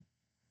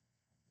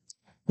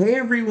Hey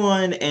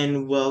everyone,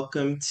 and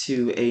welcome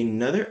to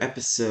another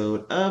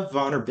episode of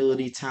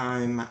Vulnerability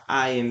Time.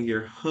 I am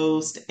your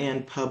host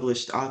and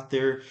published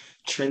author,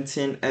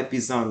 Trenton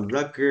Epizon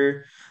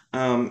Rucker.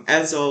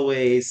 As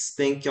always,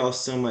 thank y'all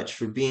so much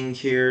for being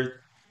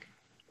here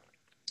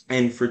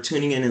and for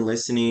tuning in and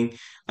listening.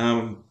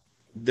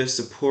 The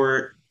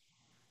support,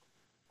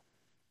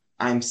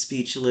 I'm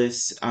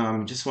speechless.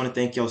 Just want to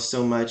thank y'all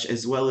so much,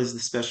 as well as the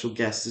special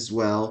guests as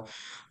well.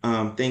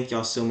 Thank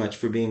y'all so much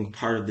for being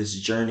part of this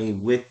journey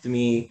with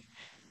me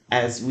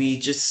as we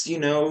just,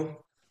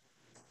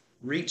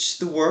 reach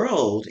the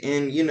world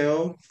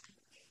and,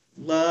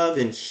 love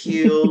and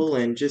heal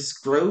and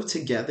just grow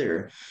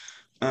together.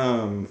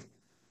 Um,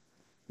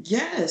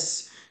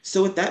 yes.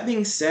 So with that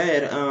being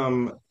said,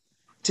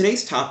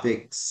 today's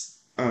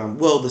topics,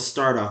 well, the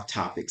start off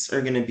topics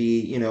are going to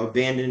be,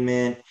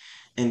 abandonment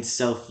and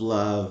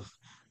self-love.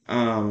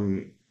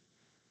 Um,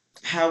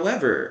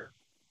 however,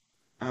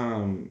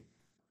 um,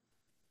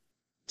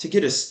 to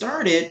get us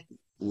started,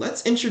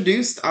 let's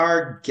introduce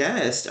our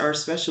guest, our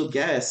special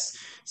guest.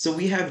 So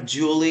we have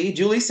Julie.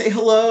 Julie, say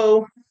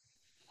hello.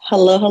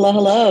 Hello, hello,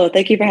 hello.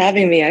 Thank you for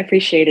having me. I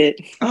appreciate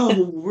it.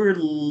 Oh,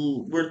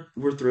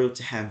 we're thrilled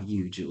to have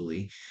you,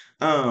 Julie.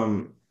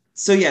 Um,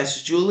 so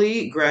yes,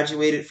 Julie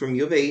graduated from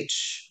U of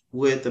H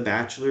with a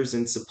bachelor's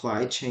in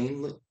supply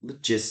chain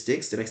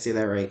logistics. Did I say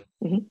that right?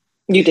 Mhm.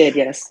 You did,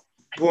 yes.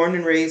 Born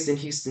and raised in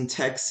Houston,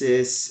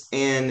 Texas,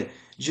 and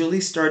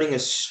Julie's starting to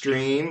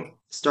stream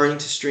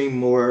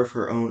more of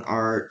her own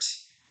art.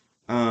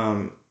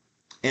 Um,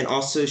 and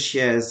also she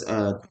has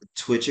a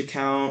Twitch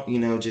account,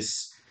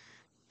 just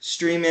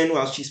streaming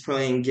while she's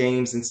playing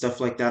games and stuff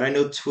like that. I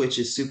know Twitch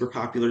is super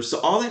popular. So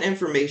all that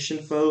information,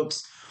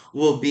 folks,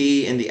 will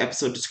be in the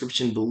episode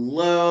description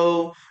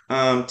below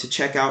to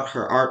check out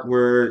her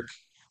artwork,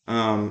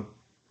 um,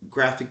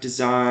 graphic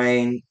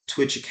design,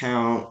 Twitch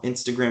account,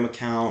 Instagram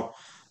account.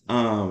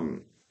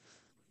 Um,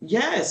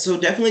 yeah, so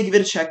definitely give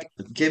it a check,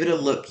 give it a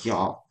look,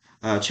 y'all.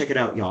 Check it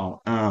out,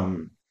 y'all.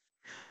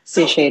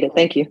 So Appreciate it.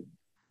 Thank you.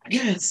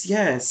 yes,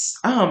 yes.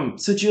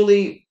 So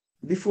Julie,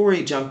 before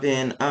we jump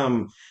in,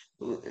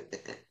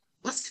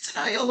 let's get to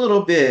know you a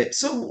little bit.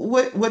 So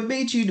what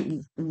made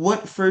you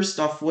what first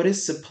off, what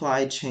is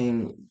supply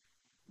chain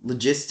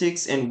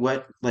logistics and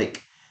what made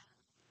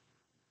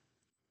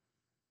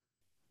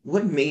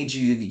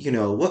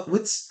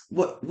you,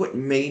 what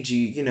made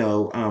you,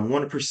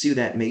 want to pursue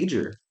that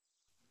major?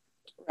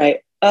 Right.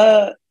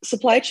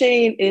 Supply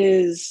chain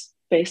is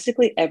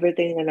basically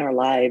everything in our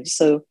lives.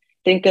 So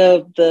think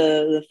of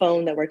the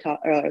phone that we're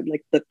talking,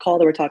 like the call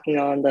that we're talking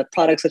on, the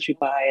products that you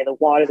buy, the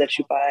water that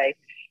you buy,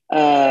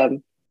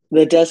 um,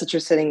 the desk that you're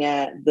sitting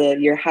at,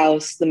 your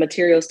house, the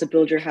materials to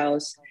build your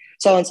house,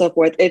 so on and so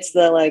forth. It's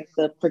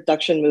the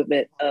production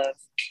movement of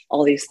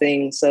all these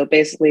things. So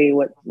basically,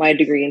 what my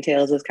degree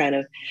entails is kind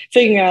of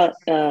figuring out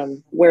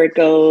where it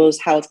goes,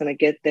 how it's going to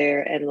get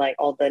there, and like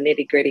all the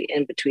nitty gritty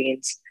in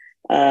betweens.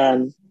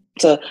 Um,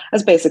 so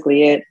that's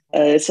basically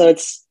it. So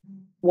it's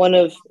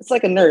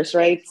like a nurse,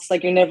 right? It's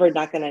like you're never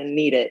not going to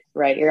need it,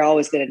 right? You're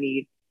always going to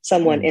need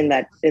someone Hmm,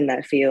 in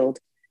that field.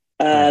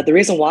 right. The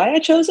reason why I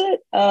chose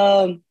it,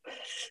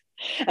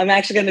 I'm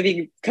actually going to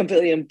be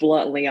completely and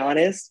bluntly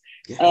honest.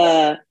 Yes.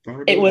 Uh,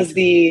 it Vulnerability was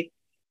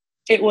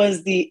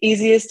time. the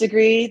easiest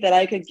degree that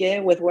I could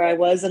get with where I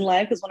was in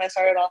life. Because when I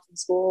started off in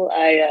school,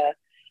 I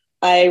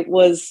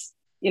was,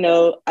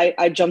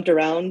 I jumped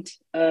around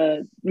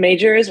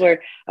majors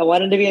where I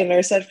wanted to be a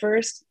nurse at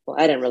first. Well,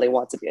 I didn't really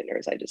want to be a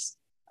nurse.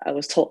 I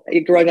was told,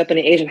 growing up in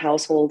an Asian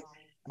household,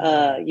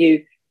 uh, Mm,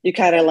 you, you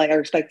kind of like are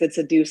expected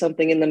to do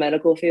something in the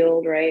medical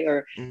field, right?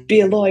 Or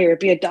be a mm, lawyer,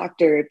 be a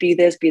doctor, be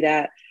this, be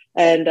that.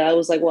 And I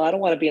was like, well, I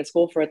don't want to be in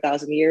school for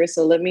 1,000 years.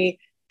 So let me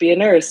be a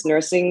nurse.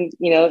 Nursing,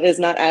 is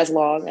not as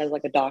long as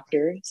like a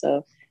doctor.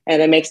 So,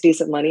 and it makes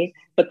decent money.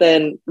 But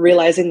then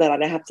realizing that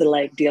I have to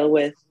like deal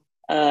with,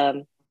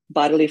 um,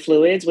 bodily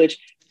fluids, which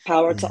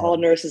power to all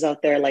mm, nurses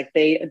out there. Like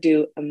they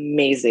do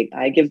amazing.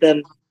 I give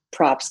them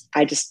props.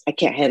 I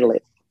can't handle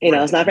it. It's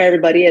right. not for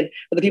everybody. And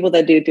for the people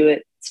that do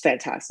it, it's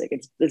fantastic.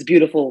 It's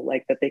beautiful.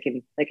 Like that they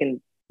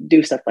can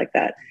do stuff like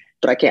that,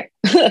 but I can't.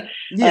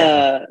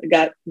 Yeah.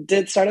 Got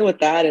did started with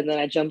that. And then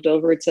I jumped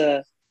over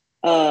to,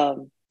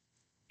 um,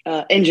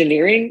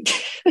 engineering.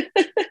 I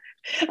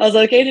was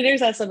like, okay,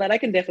 engineering's not so bad. I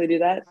can definitely do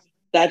that.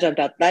 That jumped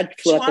out. That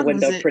flew Which out the one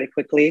was window it? pretty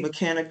quickly.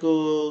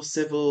 Mechanical,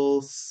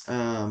 civils,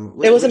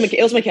 which It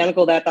was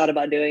mechanical that I thought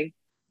about doing.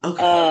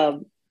 okay.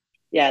 Um,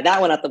 yeah,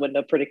 that went out the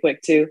window pretty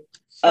quick too.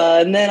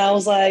 And then I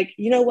was like,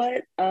 you know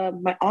what?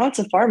 My aunt's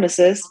a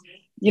pharmacist.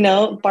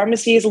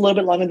 Pharmacy is a little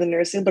bit longer than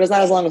nursing, but it's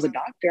not as long as a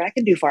doctor. I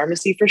can do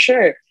pharmacy for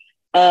sure.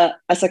 I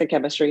suck at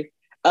chemistry.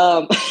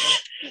 Um,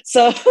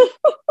 so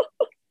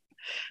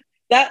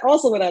that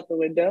also went out the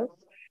window.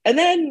 And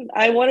then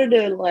I wanted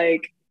to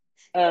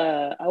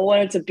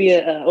be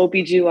a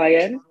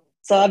OBGYN.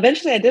 So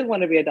eventually I did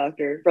want to be a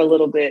doctor for a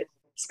little bit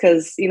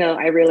because,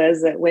 I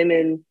realized that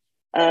women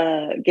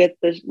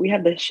we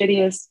have the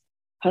shittiest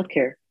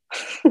healthcare,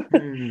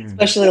 Hmm.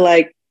 especially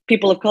like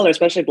people of color,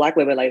 especially Black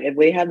women. Like if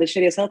we have the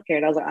shittiest healthcare,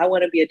 and I was like, I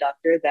want to be a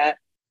doctor that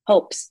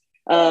helps.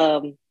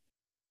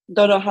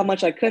 Don't know how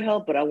much I could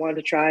help, but I wanted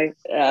to try.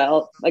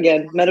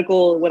 Again,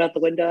 medical went out the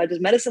window. I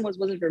just medicine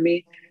wasn't for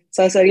me.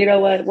 So I said, you know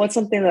what? What's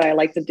something that I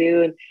like to do?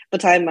 And the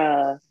time,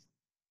 well,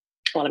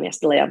 I mean, I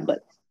still am, but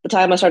the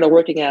time I started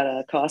working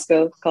at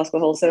Costco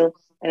wholesale,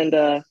 and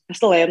I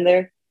still am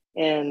there,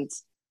 and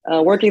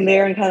working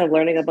there and kind of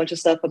learning a bunch of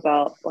stuff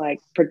about like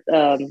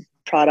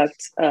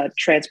product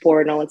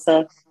transport and all that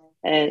stuff.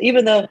 And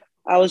even though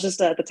I was just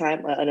at the time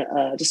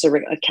just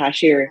a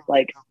cashier,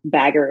 like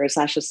bagger or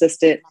slash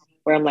assistant,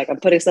 where I'm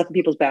putting stuff in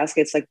people's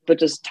baskets, like but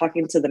just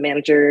talking to the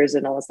managers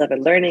and all that stuff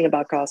and learning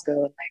about Costco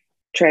and like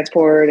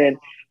transport and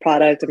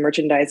product and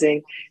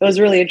merchandising. It was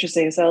really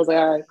interesting. So I was like,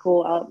 all right,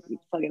 cool.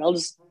 I'll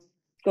just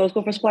go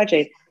for supply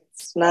chain.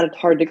 It's not a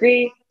hard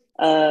degree.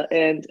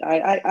 And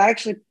I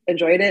actually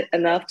enjoyed it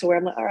enough to where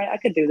I'm like, all right, I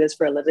could do this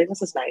for a living.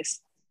 This is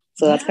nice.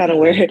 So that's kind of Yeah,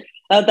 where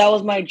that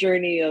was my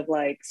journey of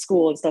like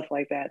school and stuff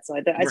like that. So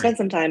I spent right.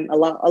 some time a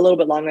little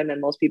bit longer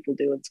than most people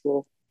do in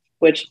school,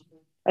 which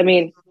I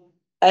mean,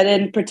 I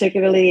didn't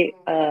particularly,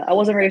 I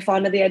wasn't very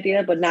fond of the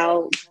idea, but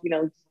now,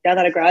 now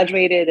that I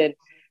graduated and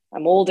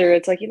I'm older,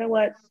 it's like, you know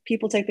what?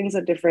 People take things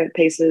at different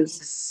paces.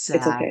 It's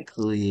okay.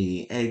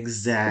 Exactly,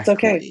 It's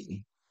okay.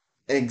 exactly.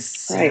 Right.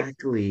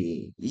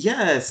 Exactly.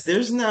 Yes,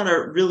 there's not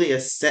really a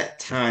set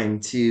time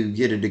to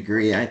get a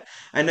degree. I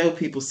know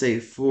people say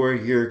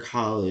 4-year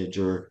college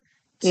or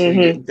 2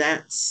 year. Mm-hmm.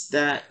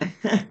 That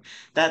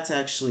that's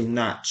actually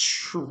not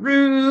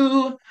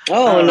true.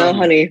 Oh, no, Um,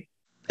 honey.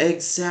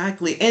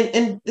 exactly.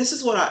 And this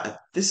is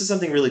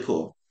something really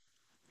cool.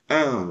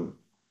 Um,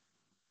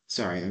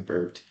 sorry, I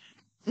burped.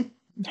 I'm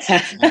so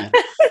bad.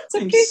 It's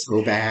I'm okay.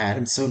 so bad.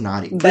 I'm so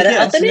naughty. But Better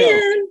out yes, than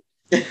no.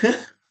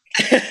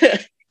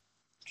 in.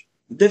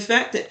 The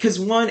fact that, because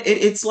one,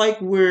 it's like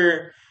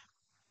when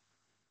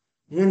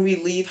we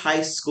leave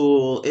high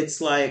school,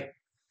 it's like,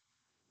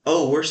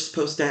 oh, we're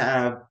supposed to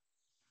have,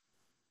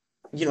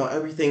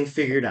 everything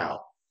figured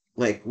out.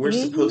 Like, we're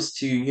Mm-hmm. supposed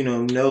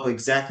to, know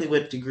exactly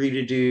what degree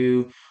to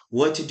do,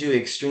 what to do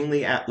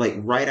extremely at, like,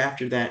 right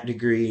after that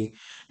degree.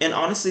 And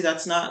honestly,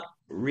 that's not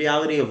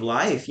reality of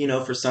life.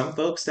 For some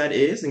folks that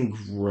is, and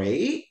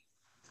great.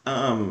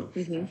 Um,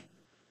 Mm-hmm.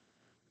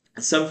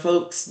 some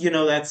folks,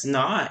 that's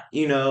not,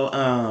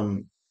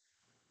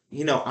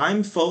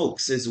 I'm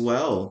folks as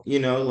well,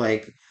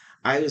 like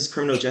I was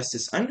criminal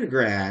justice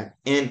undergrad,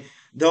 and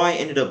though I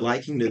ended up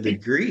liking the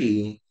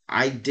degree,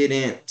 I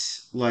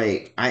didn't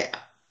like I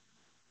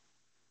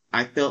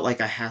felt like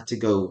I had to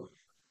go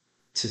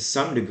to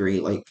some degree,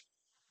 like,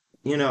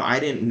 I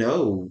didn't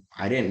know,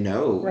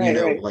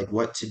 Right, right. like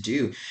what to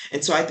do.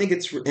 And so I think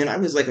and I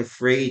was like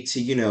afraid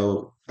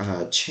to,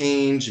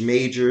 change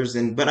majors,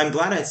 but I'm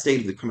glad I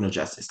stayed with criminal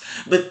justice.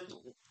 But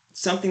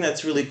something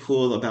that's really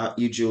cool about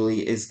you,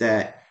 Julie, is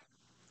that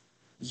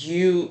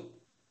you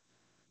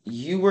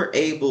you were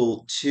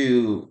able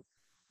to,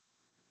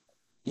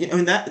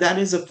 and that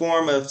is a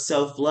form of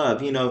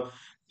self-love,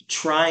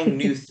 trying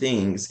new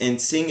things and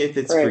seeing if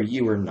it's for Right,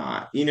 you or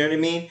not. You know what I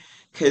mean?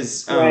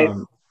 Because right.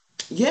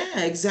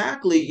 yeah,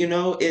 exactly.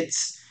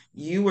 It's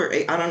you were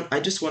I don't I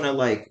just want to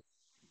like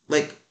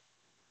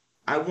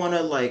I want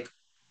to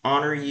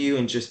honor you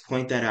and just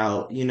point that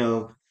out.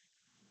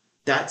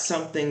 That's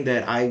something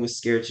that I was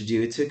scared to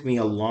do. It took me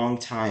a long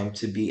time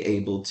to be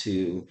able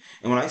to.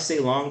 And when I say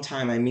long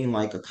time, I mean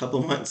like a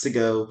couple months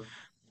ago,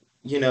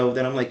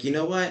 that I'm like, you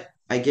know what?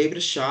 I gave it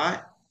a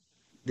shot.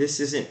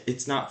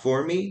 It's not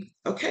for me.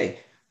 Okay,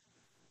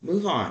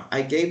 move on.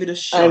 I gave it a I'm,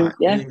 shot,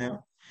 yeah,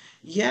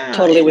 Yeah,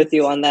 totally and with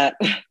you on that.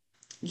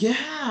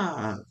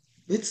 yeah.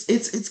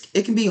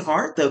 It can be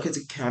hard though, because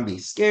it can be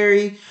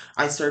scary.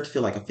 I start to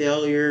feel like a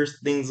failure,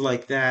 things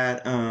like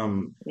that.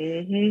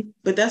 Mm-hmm.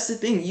 But that's the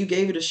thing, you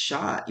gave it a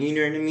shot. You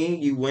know what I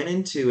mean? You went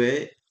into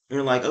it and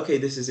you're like, okay,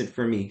 this isn't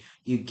for me.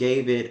 You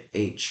gave it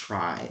a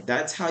try.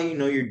 That's how you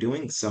know you're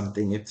doing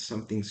something, if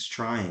something's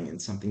trying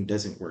and something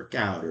doesn't work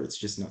out or it's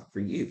just not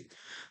for you.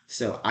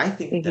 So I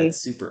think Mm-hmm.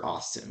 that's super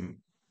awesome.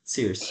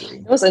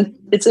 Seriously.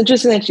 It's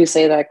interesting that you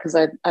say that because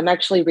I'm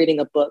actually reading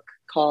a book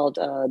called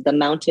 "The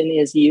Mountain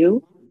Is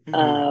You"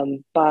 Hmm.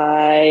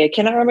 by I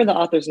cannot remember the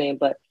author's name,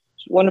 but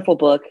wonderful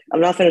book. I'm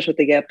not finished with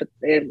it yet, but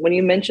when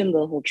you mentioned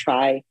the whole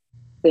try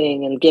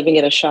thing and giving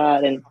it a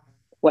shot and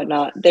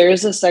whatnot, there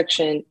is a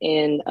section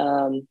in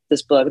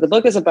this book. The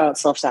book is about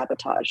self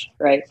sabotage,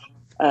 right?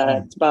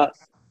 It's about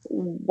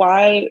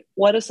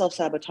what is self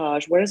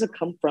sabotage? Where does it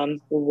come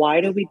from? Why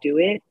do we do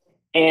it?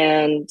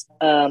 And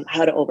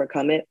how to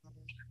overcome it.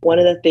 One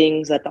of the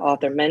things that the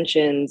author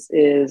mentions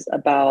is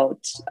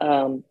about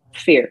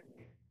fear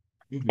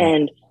Hmm.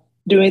 and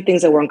doing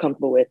things that we're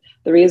uncomfortable with.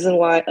 The reason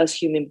why us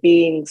human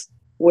beings,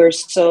 we're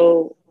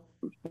so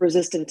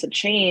resistant to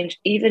change,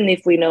 even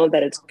if we know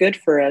that it's good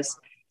for us,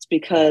 it's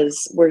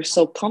because we're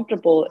so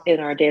comfortable in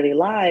our daily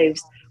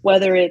lives,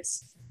 whether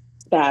it's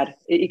bad,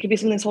 it could be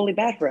something totally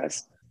bad for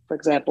us. For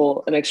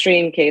example, an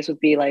extreme case would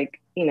be like,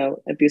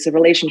 abusive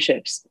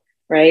relationships,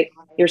 right?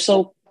 You're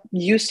so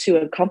used to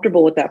and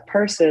comfortable with that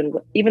person,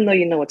 even though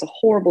you know it's a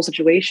horrible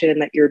situation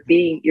that you're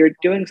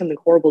doing something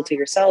horrible to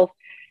yourself,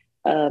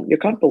 you're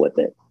comfortable with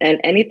it. And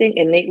anything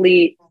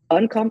innately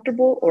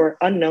uncomfortable or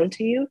unknown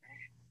to you,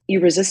 you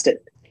resist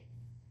it.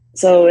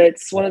 So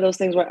it's one of those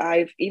things where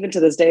I've, even to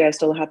this day, I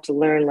still have to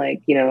learn,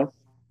 like,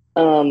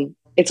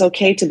 it's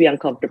okay to be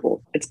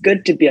uncomfortable. It's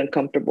good to be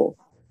uncomfortable,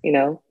 you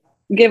know,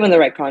 given the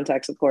right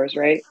context, of course,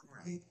 right?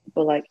 Right.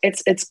 But like,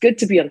 it's good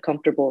to be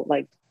uncomfortable.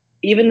 Like,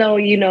 even though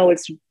you know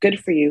it's good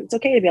for you, it's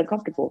okay to be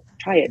uncomfortable.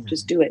 Try it.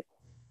 Just do it.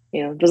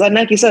 Just like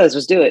Nike says,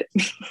 just do it.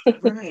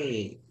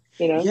 Right.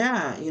 you know,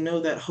 Yeah,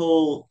 that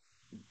whole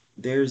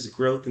there's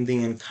growth in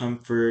being in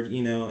comfort,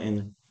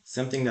 and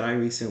something that I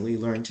recently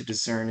learned to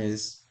discern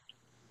is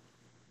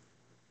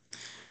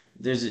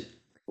there's a,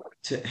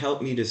 to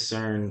help me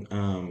discern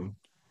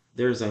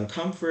there's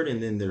uncomfort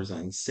and then there's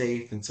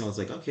unsafe. And so I was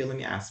like, okay, let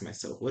me ask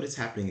myself, what is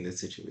happening in this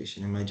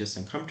situation? Am I just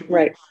uncomfortable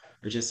right?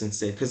 or just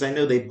unsafe? Because I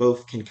know they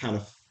both can kind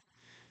of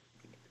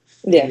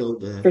Yeah, feel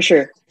the for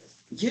sure.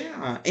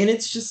 yeah, and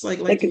it's just They like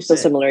you can feel said.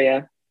 similar.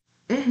 Yeah.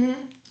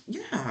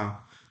 Yeah.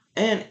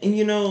 And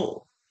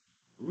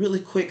really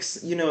quick,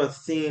 a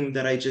theme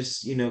that I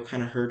just,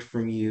 kind of heard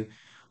from you.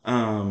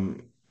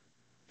 Um,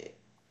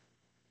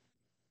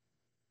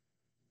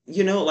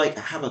 like,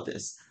 how about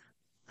this?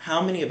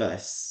 How many of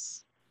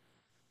us,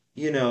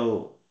 you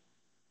know,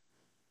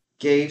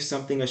 gave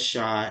something a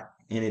shot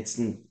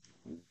and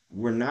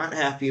we're not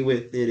happy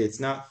with it, it's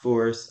not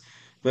forced,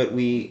 but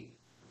we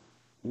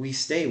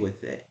stay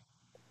with it,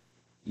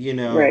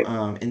 Right.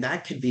 and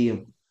that could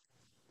be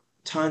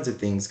tons of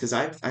things because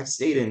I've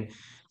stayed in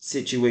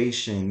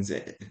situations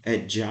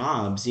at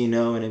jobs,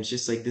 and it's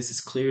just like this is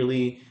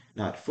clearly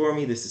not for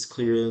me. This is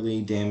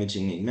clearly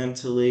damaging me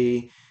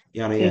mentally,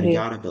 yada yada Mm-hmm.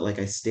 yada. But like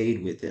I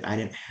stayed with it. I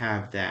didn't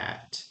have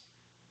that.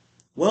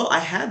 Well, I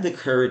had the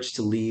courage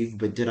to leave,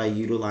 but did I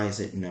utilize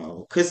it?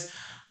 No, because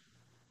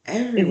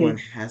everyone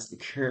Mm-hmm. has the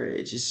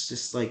courage. It's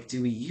just like,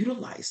 do we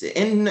utilize it?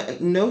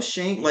 And no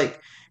shame.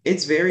 Like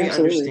it's very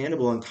Absolutely.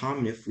 understandable and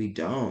common if we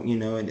don't,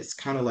 and it's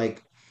kind of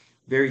like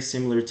very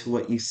similar to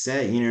what you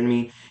said. You know what I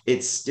mean?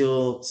 It's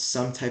still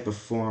some type of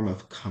form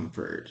of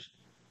comfort.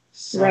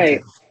 Some type Right.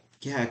 of,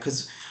 yeah,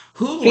 because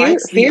who Fear,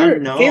 likes the fear,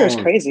 fear is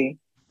unknown? crazy.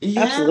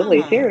 Absolutely.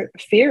 Yeah.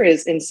 Fear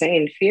is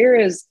insane. Fear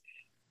is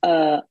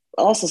uh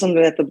also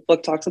something that the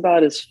book talks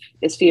about is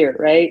fear,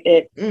 right?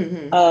 It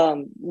Mm-hmm.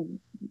 um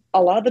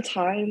a lot of the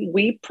time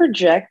we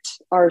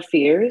project our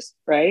fears,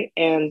 right?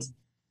 And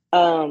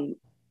um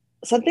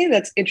something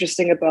that's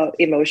interesting about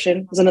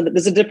emotion is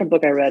there's a different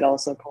book I read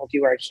also called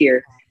You Are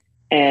Here,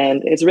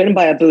 and it's written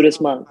by a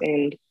Buddhist monk.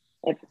 And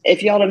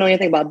if y'all don't know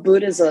anything about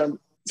Buddhism,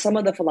 some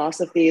of the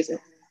philosophies,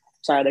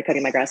 sorry, they're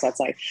cutting my grass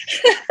outside.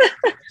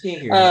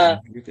 Can't hear uh,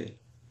 anything. You're good.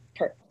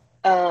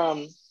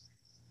 um,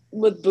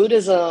 with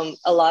Buddhism,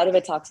 a lot of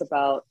it talks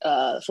about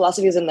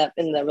philosophies in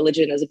the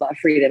religion is about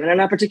freedom, and I'm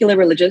not particularly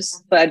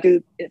religious, but I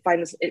do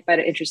find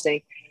it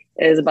interesting.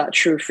 Is about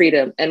true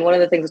freedom, and one of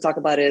the things we talk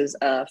about is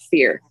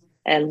fear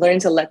and learning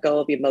to let go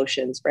of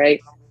emotions. Right,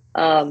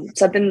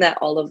 something that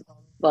all of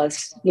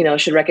us,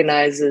 should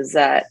recognize is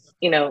that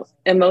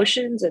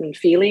emotions and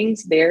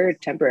feelings, they're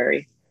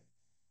temporary.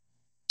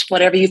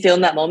 Whatever you feel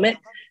in that moment,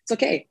 it's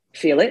okay.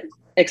 Feel it,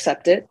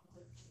 accept it,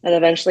 and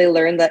eventually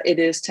learn that it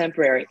is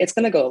temporary. It's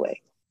going to go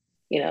away.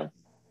 You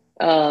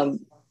know,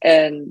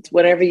 and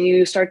whenever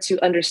you start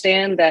to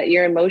understand that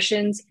your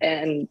emotions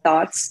and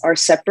thoughts are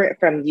separate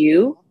from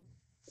you,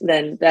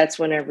 then that's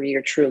whenever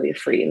you're truly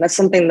free. And that's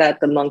something that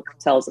the monk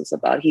tells us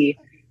about. He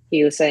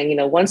was saying,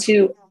 once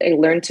you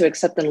learn to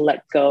accept and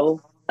let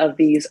go of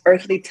these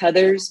earthly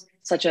tethers,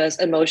 such as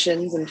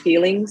emotions and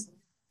feelings,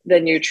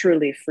 then you're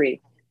truly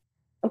free.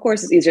 Of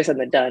course, it's easier said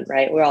than done,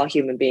 right? We're all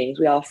human beings.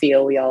 We all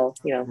feel, we all,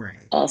 Right.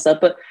 all stuff.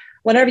 But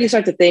whenever you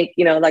start to think,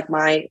 like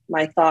my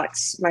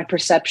thoughts, my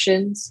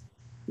perceptions,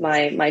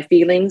 my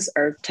feelings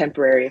are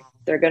temporary.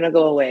 They're gonna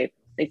go away.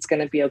 It's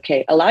gonna be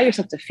okay. Allow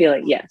yourself to feel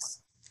it,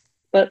 yes,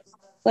 but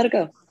let it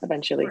go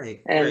eventually.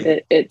 Right. And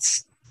Right.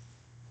 it's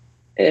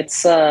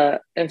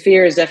and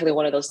fear is definitely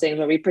one of those things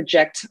where we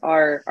project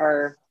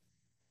our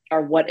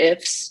what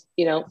ifs,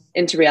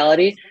 into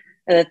reality.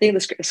 And I think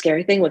the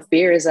scary thing with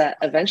fear is that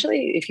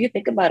eventually, if you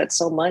think about it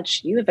so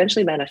much, you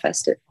eventually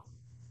manifest it.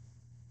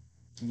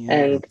 Yeah.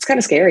 And it's kind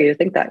of scary to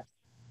think that.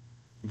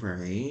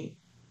 Right.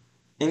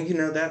 And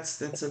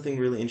that's something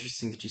really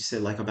interesting that you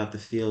said, like about the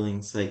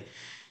feelings. Like,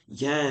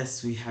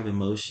 yes, we have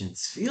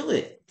emotions. Feel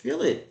it,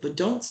 but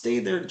don't stay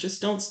there.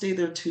 Just don't stay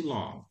there too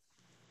long.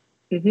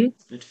 Mm-hmm.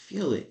 But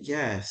feel it,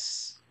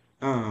 yes.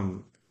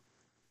 Um,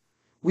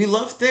 we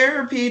love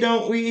therapy,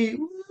 don't we?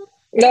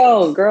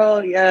 No,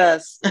 girl,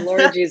 yes.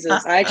 Lord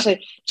Jesus. I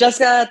actually just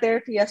got out of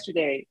therapy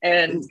yesterday.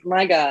 And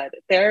my God,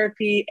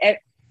 therapy,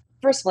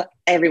 first of all,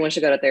 everyone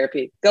should go to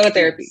therapy. Go to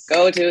therapy. Yes.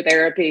 Go to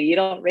therapy. You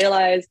don't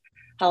realize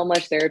how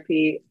much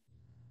therapy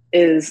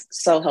is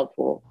so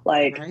helpful.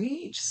 Like,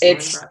 Right? Just learn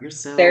it's about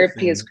yourself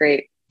therapy is and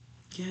great.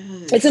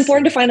 It's yes.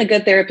 important to find a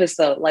good therapist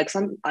though. Like,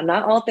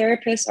 not all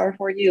therapists are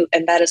for you,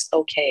 and that is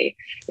okay.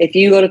 If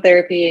you go to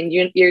therapy and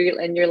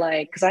you're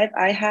like, because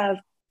I have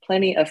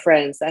plenty of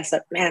friends that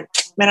said, man,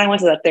 man, I went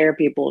to that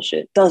therapy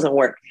bullshit. Doesn't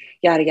work.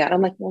 Yada yada.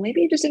 I'm like, well,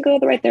 maybe you just didn't go to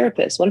the right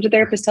therapist. What did the Right.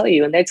 therapist tell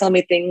you? And they tell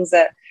me things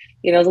that,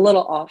 is a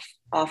little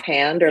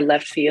offhand or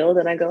left field.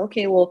 And I go,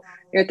 okay, well,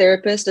 your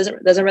therapist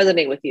doesn't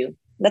resonate with you.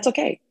 That's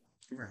okay.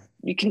 Right.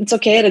 It's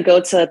okay to go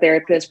to a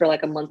therapist for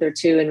like a month or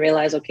two and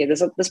realize, okay,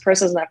 this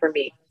person's not for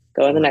me.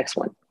 Go to the Right. next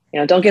one.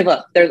 Don't give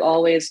up. There's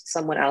always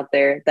someone out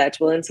there that's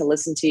willing to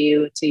listen to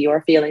you, to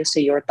your feelings,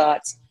 to your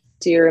thoughts,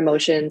 to your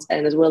emotions,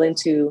 and is willing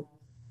to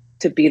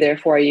be there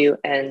for you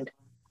and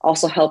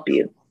also help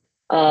you.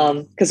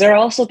 Yeah. Because there are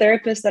also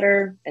therapists that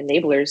are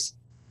enablers.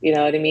 You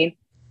know what I mean?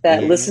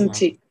 That listen Yeah.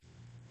 to,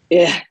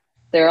 yeah.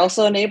 There are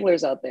also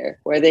enablers out there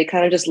where they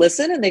kind of just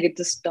listen and they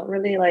just don't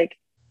really like.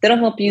 They don't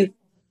help you,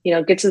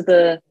 get to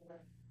the.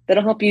 They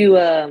don't help you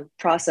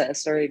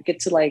process or get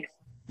to like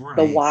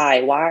the Right.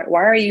 why.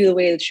 Why are you the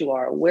way that you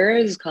are? Where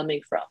is it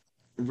coming from?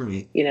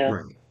 Right. You know,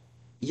 Right.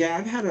 Yeah,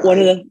 I've had a one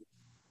of I the.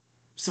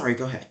 sorry,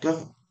 go ahead.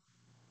 Go.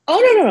 Oh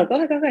no, go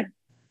ahead, go ahead.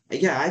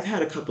 Yeah, I've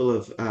had a couple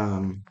of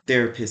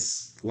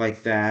therapists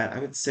like that. I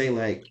would say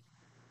like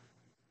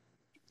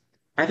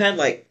I've had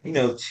like,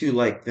 two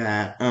like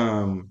that.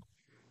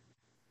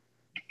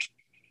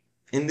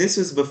 And this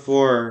was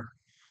before,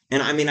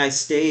 and I mean I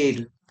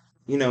stayed,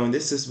 and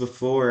this is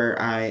before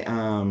I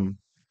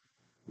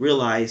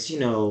realized,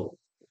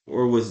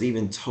 or was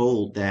even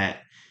told that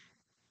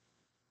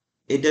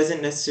it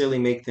doesn't necessarily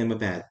make them a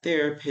bad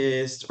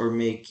therapist or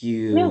make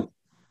you No,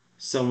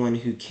 someone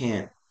who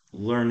can't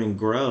learn and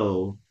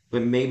grow,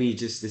 but maybe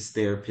just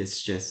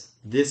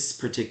this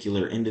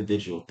particular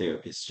individual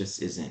therapist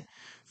just isn't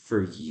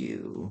for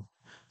you.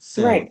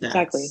 So right,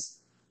 exactly.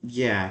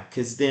 yeah,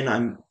 because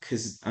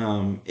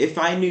if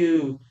I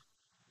knew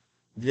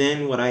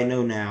then what I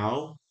know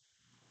now,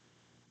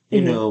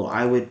 Hmm.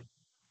 I would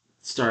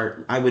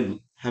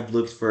have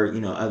looked for,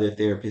 other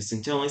therapists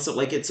and tell myself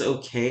like it's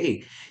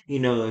okay,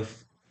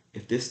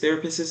 if this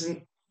therapist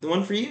isn't the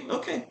one for you,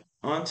 okay,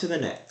 on to the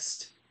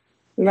next.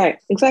 Right,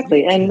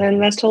 exactly. And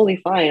that's totally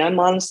fine. I'm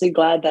honestly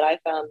glad that I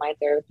found my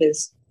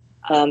therapist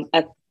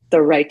at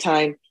the right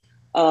time.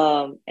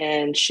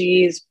 And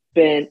she's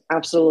been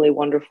absolutely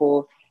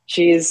wonderful.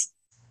 She's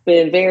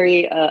been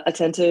very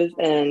attentive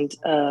and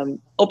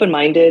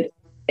open-minded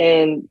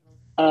and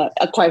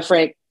quite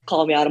frank,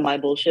 call me out of my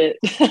bullshit.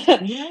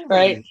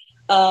 Right.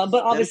 Yeah, But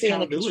that obviously in a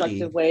accountability.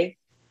 constructive way.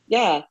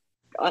 Yeah.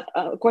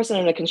 Of course,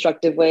 in a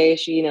constructive way.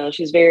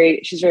 She's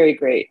very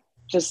great.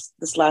 Just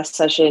this last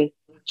session,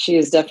 she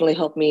has definitely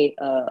helped me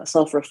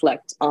self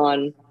reflect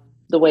on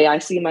the way I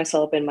see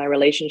myself in my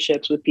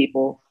relationships with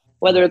people,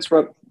 whether Right. it's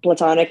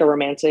platonic or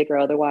romantic or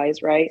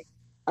otherwise, right?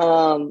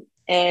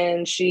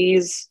 And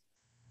she's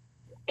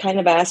kind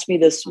of asked me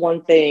this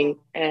one thing,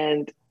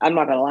 and I'm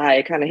not gonna lie,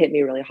 it kind of hit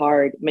me really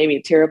hard, made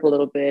me tear up a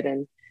little bit.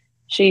 And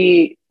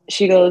she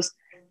goes,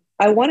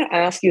 I want to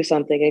ask you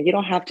something, and you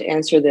don't have to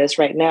answer this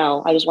right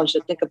now. I just want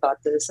you to think about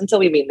this until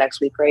we meet next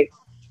week, right?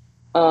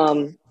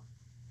 Um,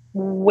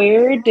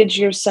 where did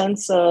your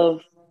sense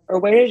of, or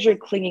where does your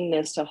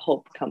clingingness to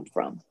hope come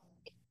from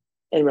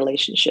in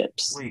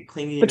relationships, Wait,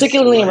 clinginess to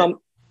particularly in what?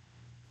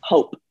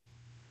 hope?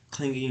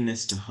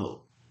 Clinginess to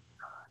hope.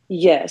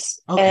 Yes.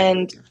 Okay,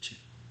 And gotcha.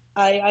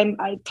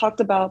 I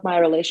talked about my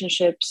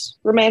relationships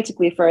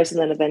romantically first,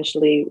 and then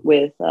eventually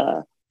with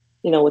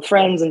with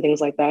friends and things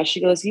like that.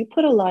 She goes, "You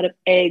put a lot of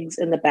eggs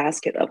in the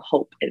basket of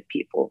hope in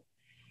people."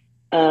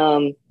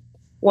 Um,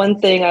 One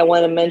thing I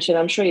want to mention,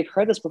 I'm sure you've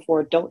heard this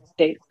before: don't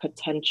date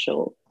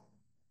potential.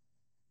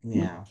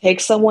 Yeah. Take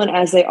someone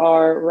as they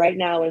are right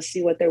now and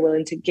see what they're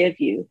willing to give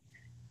you.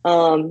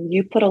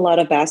 You put a lot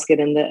of basket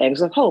in the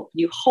eggs of hope.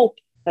 You hope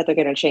that they're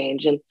going to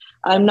change. And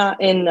I'm not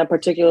in a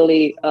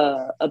particularly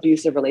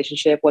abusive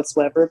relationship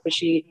whatsoever, but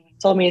she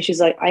told me, and she's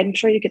like, I'm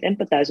sure you can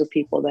empathize with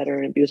people that are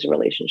in abusive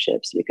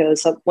relationships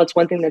because what's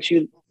one thing that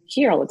you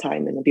hear all the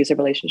time in abusive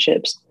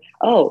relationships?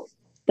 Oh,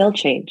 they'll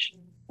change,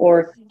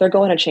 or they're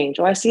going to change,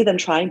 or I see them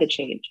trying to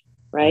change,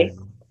 right?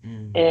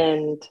 Mm,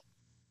 mm,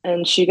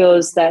 And she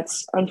goes,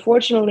 that's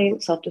unfortunately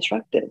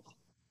self-destructive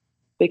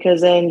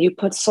because then you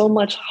put so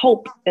much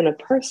hope in a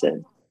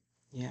person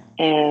yeah.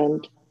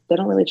 and they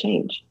don't really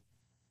change.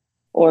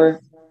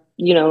 Or,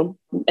 you know,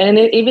 and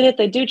even if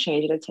they do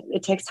change,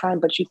 it takes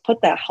time, but you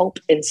put that hope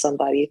in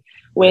somebody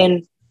Right.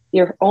 when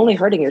you're only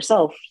hurting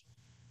yourself.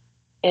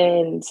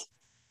 And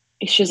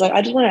she's like,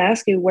 I just want to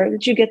ask you, where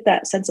did you get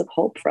that sense of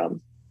hope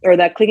from? Or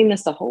that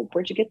clinginess to hope?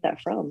 Where'd you get that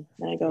from?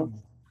 And I go, Mm,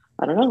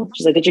 I don't know.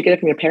 She's like, did you get it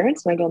from your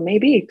parents? And I go,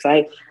 maybe, because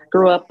I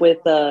grew up with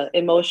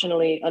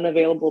emotionally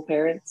unavailable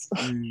parents.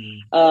 mm,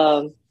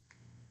 um,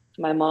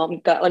 my mom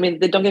got, I mean,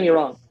 don't get me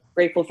wrong,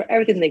 grateful for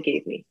everything they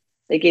gave me.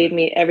 They gave right.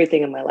 me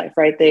everything in my life,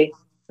 right? I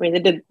mean, they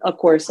did, of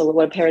course, so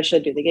what a parent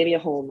should do. They gave me a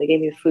home, they gave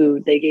me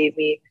food, they gave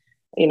me,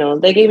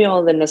 they gave me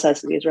all the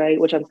necessities, right?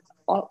 Which I'm,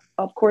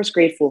 of course,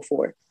 grateful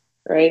for,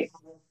 right?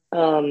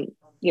 Um,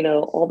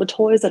 all the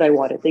toys that I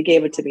wanted, they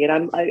gave it to me.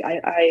 And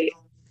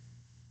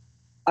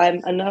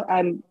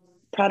I'm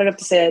proud enough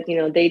to say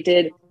that, they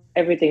did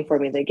everything for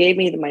me. They gave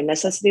me my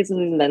necessities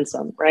and then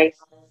some, right?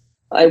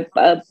 But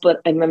I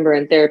remember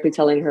in therapy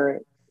telling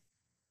her,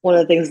 one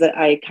of the things that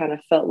I kind of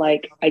felt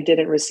like I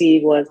didn't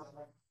receive was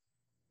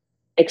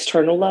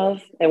external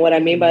love. And what I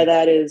mean by Hmm.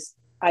 that is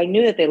I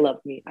knew that they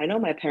loved me. I know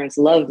my parents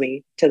love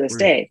me to this Right.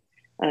 day.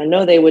 And I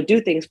know they would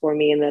do things for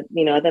me and that, at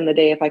the end of the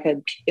day,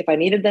 if I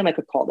needed them, I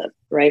could call them.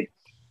 Right.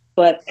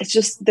 But it's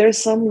just, there's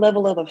some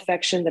level of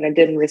affection that I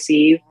didn't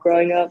receive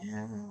growing up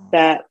Yeah.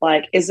 that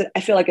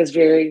I feel like is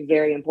very,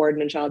 very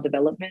important in child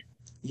development.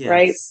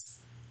 Right. Yes.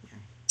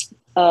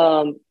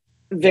 Um,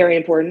 Very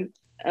important.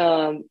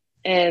 Um,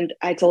 and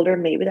I told her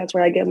maybe that's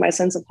where I get my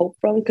sense of hope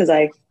from because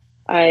I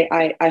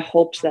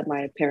hoped that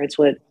my parents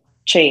would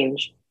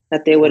change,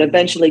 that they would Right.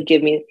 eventually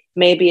give me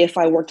maybe if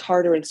I worked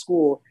harder in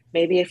school,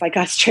 maybe if I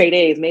got straight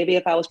A's, maybe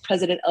if I was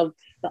president of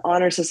the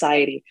honor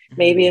society,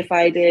 maybe Hmm. if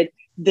I did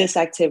this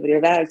activity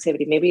or that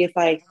activity, maybe if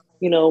I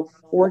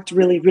worked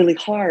really really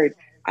hard,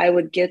 I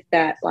would get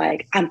that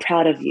like I'm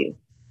proud of you,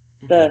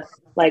 the Hmm.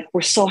 like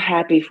we're so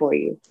happy for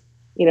you,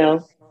 you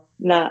know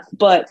not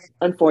but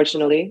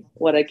unfortunately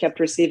what I kept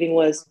receiving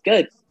was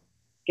good,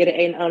 get an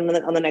A on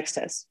the next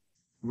test,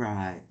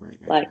 Right. Right.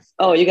 Right. like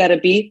oh you got a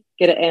B,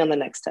 get an A on the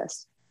next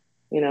test,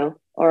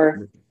 or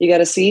Right. you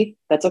got a C,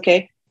 that's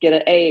okay, get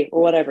an A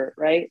or whatever,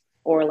 right?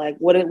 Or like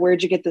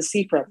where'd you get the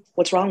C from,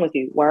 what's wrong with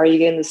you, why are you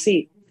getting the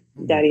C,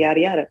 yada Mhm. yada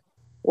yada.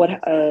 What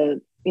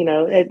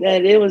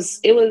it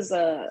was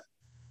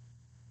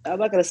I'm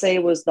not going to say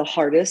it was the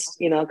hardest,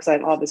 because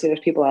I'm obviously there's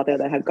people out there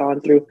that have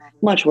gone through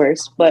much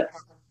worse, but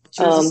But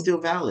yours is um, still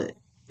valid.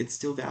 It's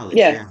still valid.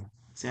 yeah, Yeah.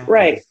 Exactly.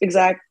 right,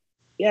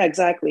 yeah,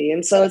 exactly.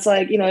 And so it's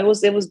like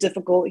it was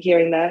difficult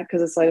hearing that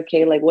because it's like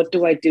okay, like what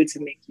do I do to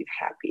make you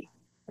happy,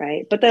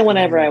 right? But then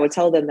whenever I Mhm. would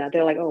tell them that,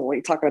 they're like, oh, what are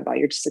you talking about?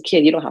 You're just a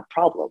kid. You don't have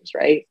problems,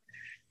 right?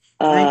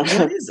 Like,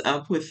 what Uh, is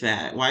up with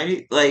that? Why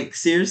do, like,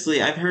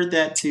 seriously, I've heard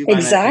that too by my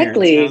parents,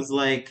 and I exactly. was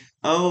like,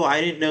 oh,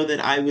 I didn't know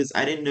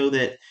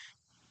that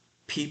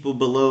people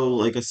below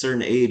like a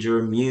certain age are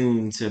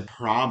immune to Or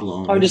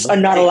problems. just are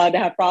not Like, allowed to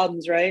have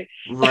problems, right?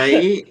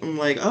 right? I'm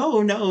like,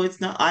 oh no, it's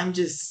not. I'm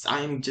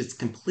just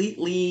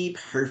completely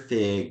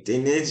perfect.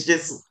 And it's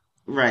just,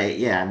 right.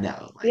 Yeah,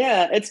 no, like,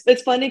 Yeah,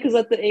 it's funny because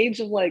at the age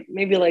of like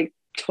maybe like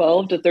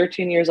 12 to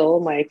 13 years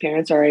old, my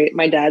parents are already,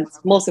 my dad's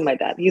mostly my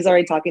dad. He's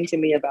already talking to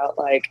me about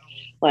like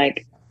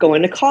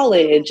going to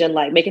college and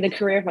like making a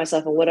career of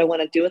myself and what I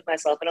want to do with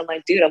myself. And I'm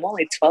like, dude, I'm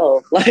only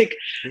 12. Like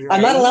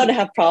I'm not allowed right? to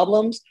have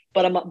problems,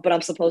 but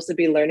I'm supposed to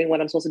be learning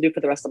what I'm supposed to do for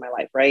the rest of my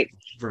life, right?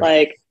 Right.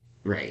 Like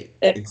Right.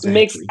 it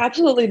makes Exactly.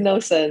 absolutely no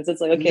sense.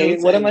 It's like, No okay,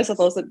 what am I sense.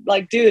 supposed to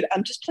like, dude,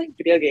 I'm just playing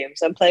video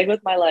games. I'm playing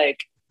with my like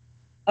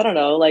I don't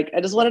know. Like,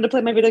 I just wanted to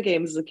play my video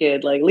games as a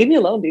kid. Like, leave me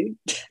alone, dude.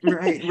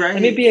 Right,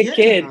 Let me right. be a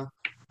kid. Yeah.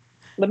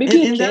 Let me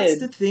be a And that's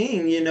the kid.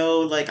 thing,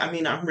 like I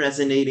mean, I'm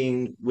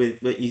resonating with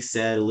what you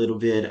said a little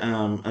bit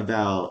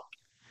about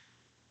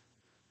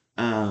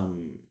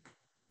um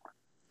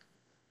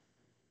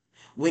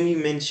when you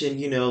mentioned,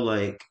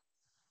 like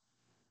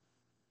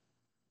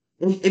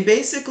it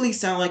basically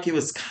sounded like it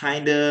was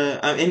kind of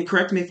and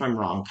correct me if I'm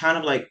wrong, kind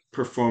of like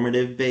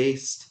performative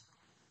based.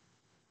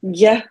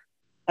 Yeah,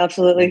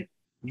 absolutely.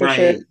 For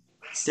sure. Right.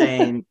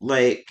 Saying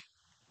like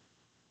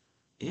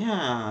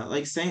yeah,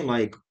 like saying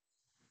like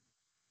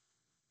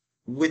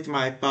with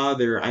my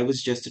father, I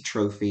was just a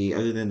trophy.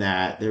 Other than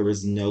that, there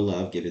was no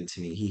love given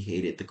to me. He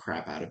hated the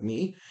crap out of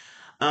me.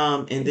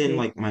 And then Hmm.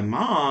 like my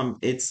mom,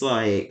 it's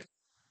like,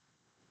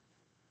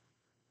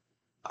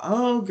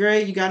 oh,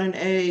 great, you got an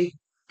A.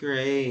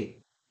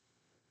 Great.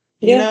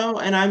 Yeah,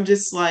 And I'm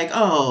just like,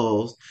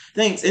 oh,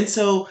 thanks. And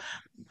so,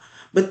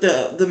 but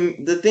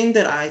the thing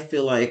that I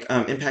feel like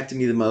impacted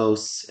me the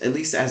most, at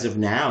least as of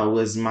now,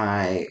 was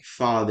my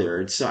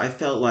father. So I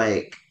felt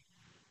like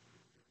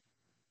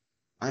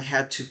I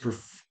had to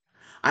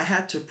I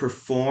had to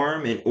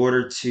perform in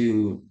order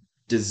to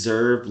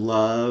deserve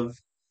love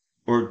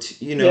or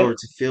to, or yep,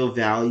 to feel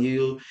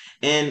value.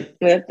 And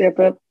yep.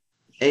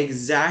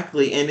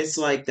 exactly, and it's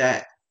like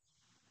that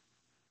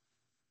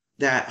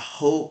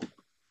hope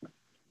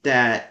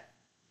that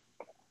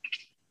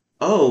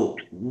oh,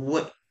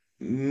 what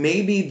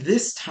maybe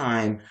this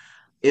time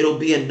it'll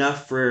be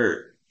enough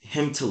for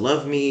him to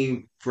love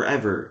me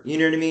forever. You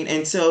know what I mean?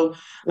 And so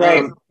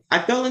Right. I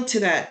fell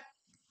into that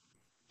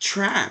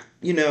trap,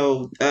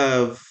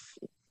 of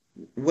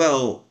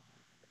well,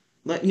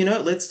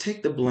 let's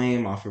take the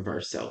blame off of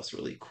ourselves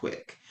really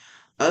quick.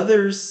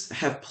 Others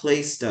have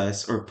placed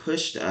us or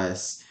pushed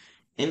us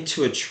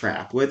into a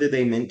trap, whether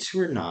they meant to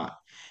or not.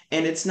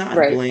 And it's not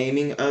Right.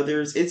 blaming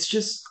others, it's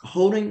just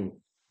holding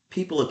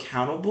people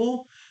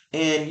accountable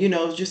and,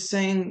 just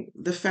saying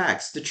the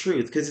facts, the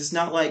truth. Because it's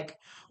not like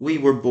we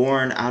were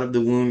born out of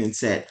the womb and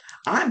said,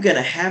 I'm going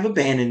to have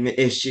abandonment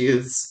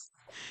issues.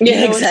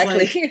 Yeah, It's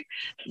like, exactly.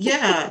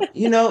 yeah,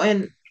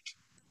 and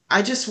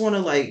I just want to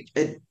like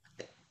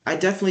I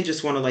definitely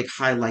just want to like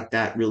highlight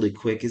that really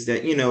quick is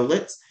that,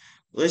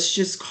 let's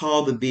just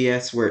call the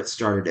BS where it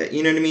started at.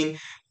 You know what I mean?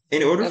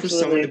 In order for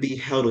someone to Absolutely. be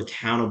held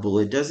accountable,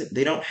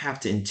 they don't have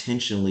to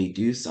intentionally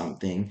do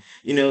something.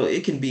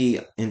 It can be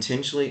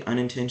intentionally,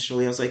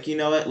 unintentionally. I was like, you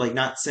know what? Like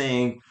not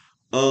saying,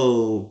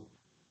 "Oh,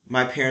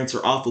 my parents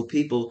are awful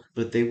people,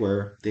 but they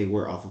were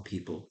awful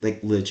people. Like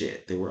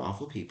legit, they were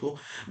awful people.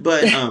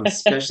 But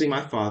especially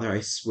my father,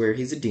 I swear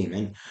he's a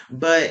demon.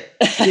 But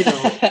you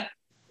know,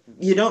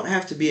 you don't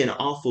have to be an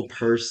awful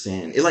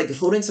person. Like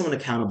holding someone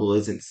accountable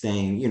isn't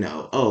saying,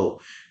 oh,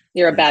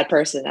 You're a bad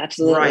person. right.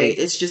 Absolutely.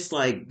 It's just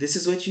like this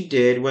is what you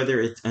did,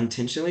 whether it's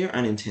intentionally or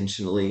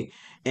unintentionally,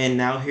 and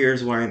now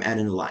here's where I'm at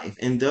in life.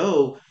 And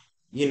though,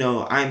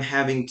 I'm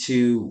having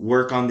to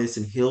work on this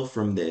and heal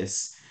from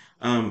this,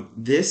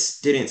 this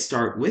didn't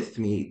start with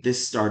me.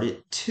 This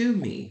started to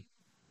me,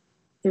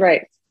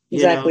 Right.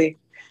 you know. Exactly.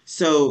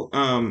 So,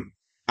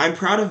 I'm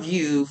proud of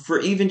you for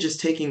even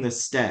just taking the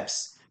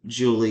steps,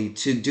 Julie,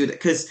 to do that.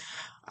 Because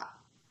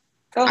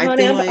Oh, I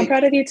honey, feel I'm like,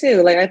 proud of you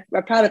too. Like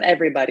I'm proud of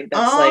everybody.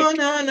 That's oh like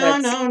no no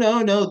that's no no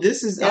no!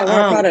 This is yeah,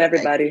 we're proud of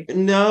everybody.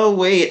 no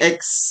wait.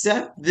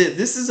 Accept that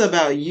this is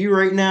about you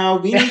right now.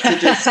 We need to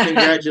just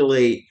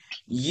congratulate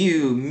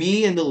you,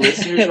 me, and the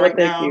listeners Well, right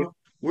thank you. now.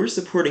 We're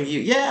supporting you.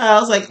 Yeah, I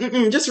was like,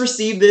 just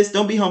receive this.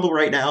 Don't be humble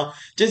right now.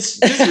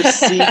 Just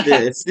receive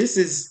this.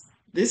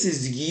 This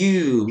is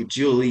you,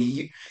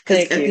 Julie. Because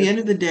Thank at the you. end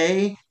of the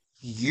day,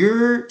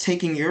 you're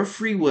taking your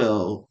free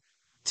will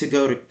to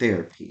go to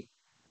therapy.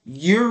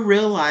 You're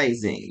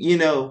realizing,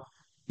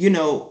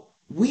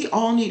 we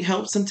all need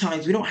help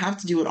sometimes. We don't have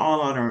to do it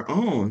all on our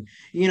own.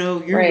 You're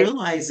Right.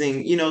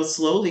 realizing,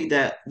 slowly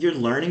that you're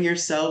learning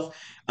yourself.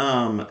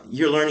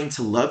 You're learning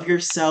to love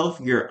yourself.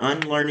 You're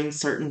unlearning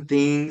certain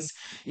things,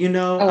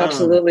 Oh,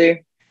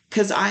 absolutely.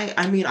 because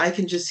I mean, I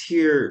can just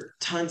hear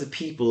tons of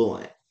people,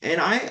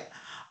 and I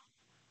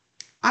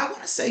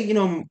want to say,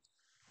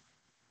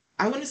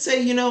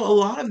 a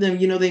lot of them,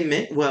 they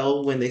meant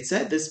well when they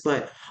said this,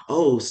 but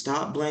oh,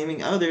 stop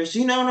blaming others.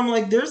 And I'm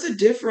like, there's a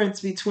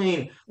difference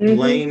between Hmm.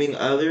 blaming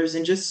others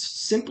and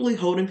just simply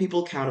holding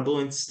people accountable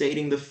and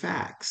stating the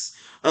facts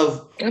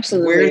of where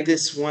Absolutely.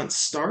 this once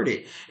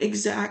started.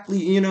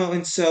 Exactly,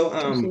 and so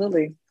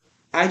Absolutely.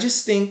 I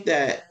just think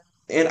that,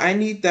 and I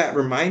need that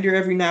reminder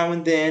every now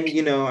and then.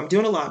 I'm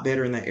doing a lot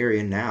better in that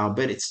area now,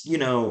 but it's,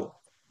 no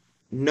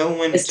one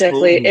told It's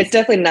me.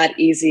 definitely not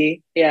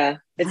easy. Yeah.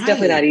 It's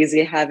definitely not Right.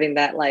 easy having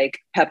that like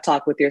pep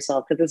talk with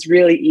yourself because it's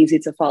really easy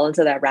to fall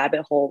into that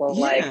rabbit hole of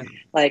Yeah.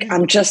 like Yeah.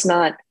 I'm just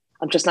not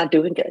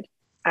doing good.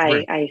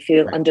 Right. I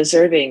feel Right.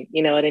 undeserving,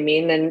 you know what I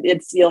mean? And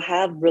it's you'll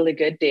have really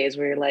good days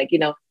where you're like, you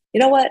know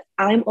what?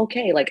 I'm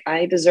okay. Like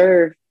I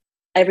deserve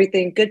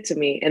everything good to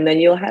me. And then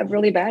you'll have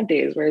really bad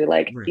days where you're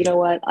like, you Right. know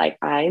what? I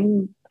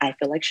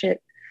feel like shit.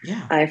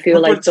 Yeah. I feel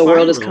Upward like the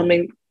world is spiral.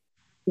 coming.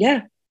 Yeah,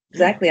 Yeah.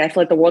 exactly. I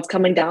feel like the world's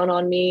coming down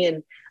on me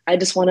and I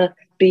just want to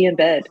be in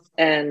bed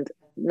and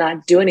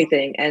not do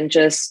anything and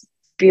just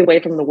be away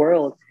from the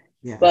world.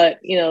 Yeah. But,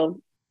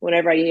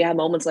 whenever you have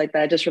moments like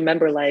that, just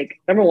remember like,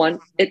 number one,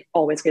 it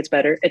always gets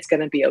better. It's going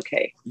to be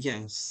okay.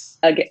 Yes.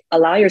 Again,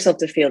 allow yourself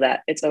to feel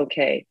that it's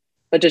okay.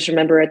 But just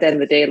remember at the end of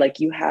the day, like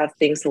you have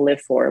things to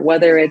live for,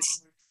 whether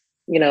it's,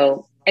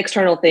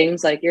 external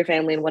things like your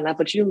family and whatnot,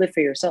 but you live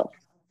for yourself,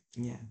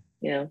 Yeah.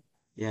 you know,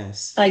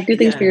 Yes. like do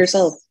things for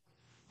yourself. Yes.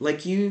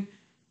 Like you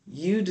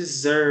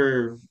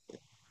deserve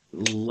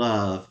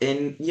love.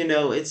 And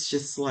it's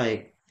just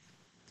like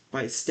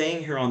by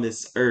staying here on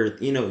this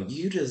earth,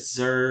 you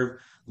deserve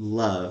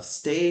love.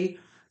 Stay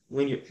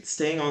when you're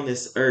staying on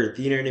this earth,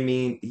 you know what I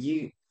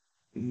mean?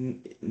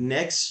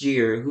 Next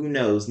year, who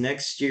knows?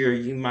 Next year,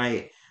 you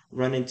might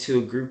run into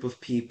a group of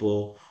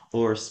people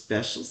or a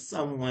special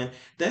someone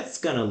that's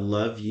gonna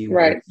love you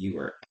where Right. you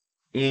are,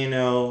 and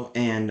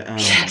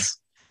Yes.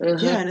 yeah,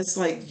 Uh-huh. and it's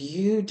like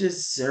you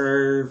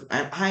deserve,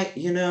 and I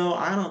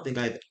don't think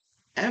I've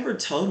ever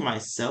told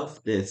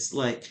myself this,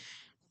 like,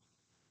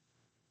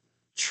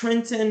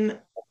 Trenton,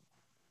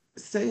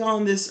 stay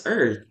on this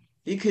earth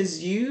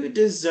because you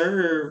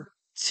deserve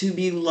to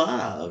be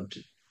loved,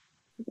 you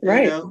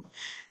Right. know?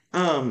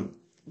 Um,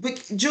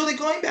 but Julie,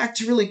 going back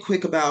to really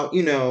quick about,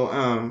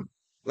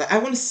 like I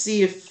want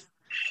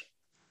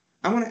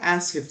to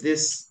ask if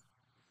this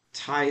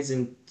ties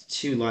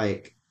into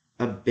like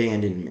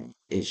abandonment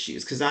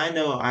issues because I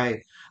know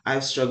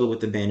I've struggled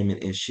with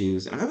abandonment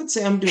issues, and I would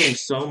say I'm doing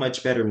so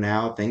much better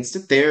now thanks to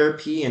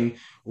therapy and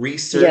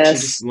research and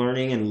just Yes.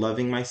 learning and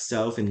loving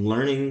myself and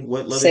learning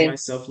what loving Same.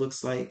 myself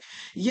looks like.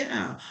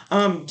 Yeah.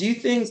 Do you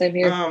think Same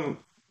here.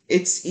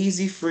 it's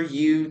easy for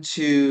you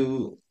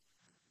to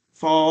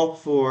fall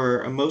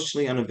for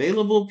emotionally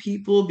unavailable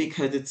people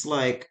because it's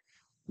like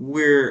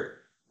we're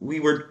we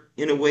were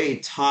in a way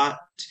taught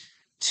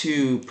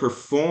to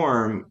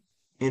perform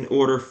in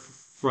order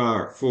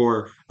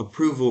for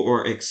approval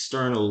or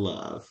external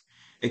love,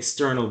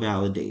 external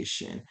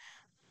validation,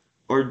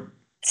 or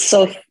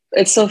So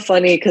it's so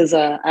funny because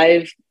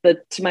I've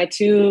the to my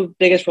two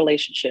biggest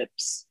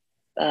relationships.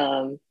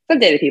 I've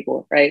dated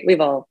people, right?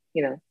 We've all,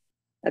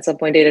 at some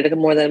point dated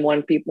more than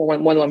one people, more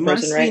than one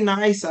person, must be right?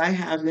 nice. I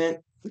haven't.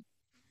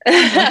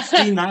 Must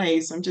be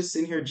nice. I'm just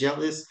sitting here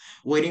jealous,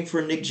 waiting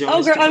for Nick Oh,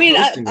 Jonas girl. to I mean,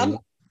 propose to I'm. me.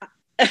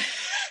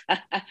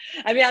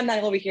 I mean, I'm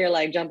not over here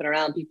like jumping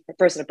around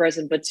person to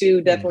person, but two Yeah,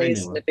 I definitely know.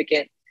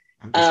 significant.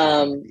 I'm just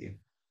fucking with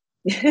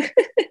Um, you.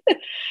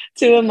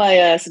 two of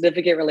my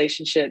significant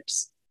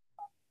relationships.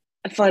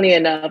 funny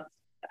enough,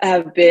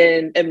 have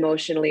been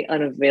emotionally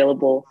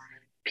unavailable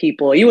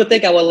people. You would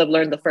think I would have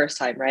learned the first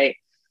time, right?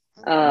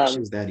 I wish it Um,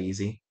 was that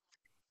easy.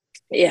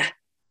 yeah.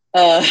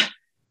 Uh,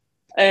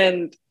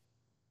 and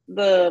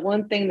the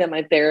one thing that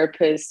my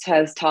therapist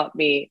has taught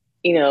me,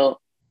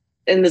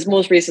 in this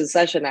most recent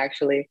session,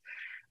 actually,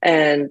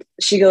 and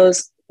she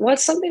goes,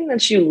 "What's something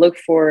that you look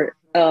for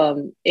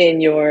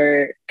in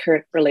your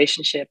current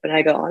relationship?" And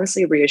I go,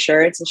 "Honestly,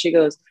 reassurance." And she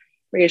goes,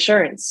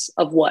 "Reassurance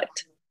of what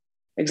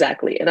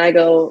exactly?" And I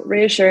go,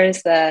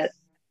 "Reassurance that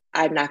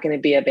I'm not going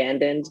to be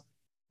abandoned.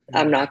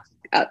 I'm Mm,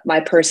 not,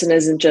 my person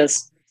isn't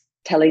just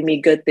telling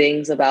me good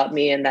things about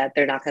me and that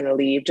they're not going to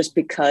leave just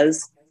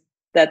because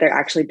that they're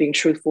actually being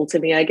truthful to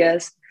me, I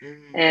guess." mm,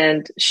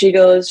 And she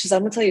goes, I'm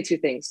going to tell you two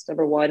things.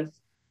 Number one,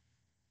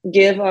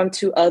 give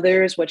unto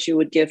others what you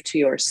would give to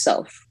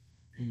yourself,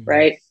 mm,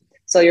 right?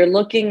 So you're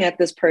looking at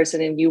this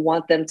person and you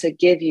want them to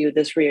give you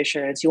this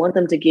reassurance. You want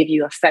them to give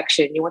you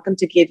affection. You want them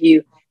to give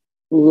you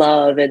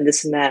love and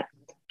this and that.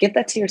 Give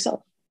that to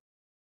yourself.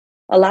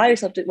 Allow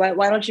yourself to.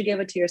 Why don't you give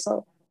it to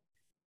yourself?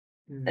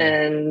 mm.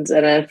 And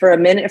then for a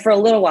minute, for a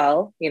little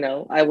while,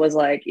 I was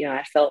like,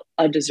 I felt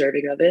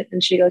undeserving of it.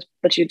 And she goes,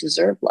 "But you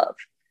deserve love.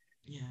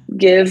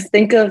 Yeah.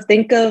 Think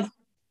of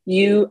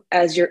you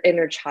as your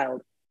inner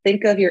child.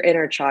 Think of your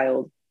inner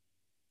child,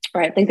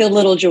 right? Think of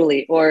little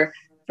Julie, or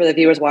for the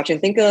viewers watching,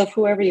 think of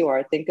whoever you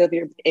are. Think of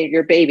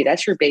your baby.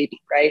 That's your baby,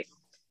 right?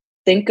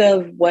 Think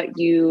of what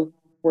you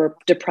were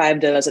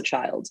deprived of as a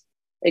child,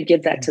 and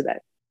give that Mm. to them.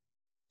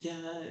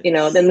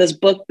 Yes. Then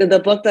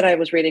the book that I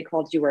was reading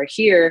called "You Are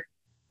Here,"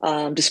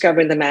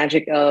 discovering the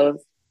magic of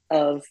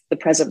the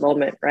present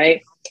moment,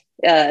 right?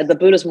 The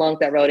Buddhist monk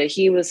that wrote it,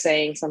 he was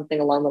saying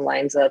something along the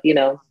lines of,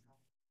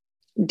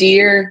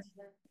 dear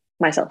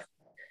myself,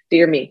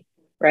 dear me,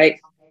 right?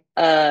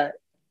 Uh,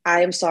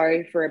 I am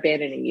sorry for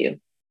abandoning you.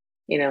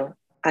 You know,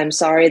 I'm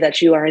sorry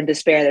that you are in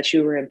despair, that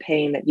you were in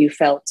pain, that you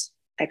felt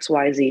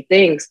XYZ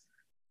things,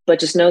 but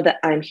just know that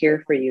I'm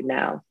here for you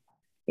now.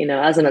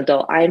 As an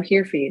adult, I am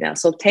here for you now.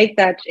 So take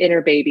that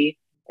inner baby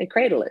and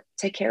cradle it,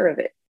 take care of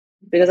it.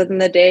 Because at the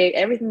end of the day,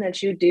 everything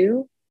that you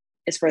do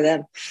is for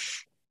them.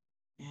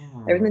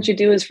 Everything Yeah. that you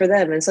do is for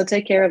them. And so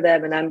take care of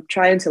them. And I'm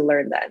trying to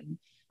learn that.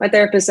 My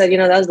therapist said,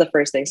 that was the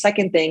first thing.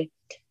 Second thing,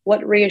 how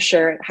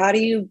do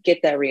you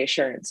get that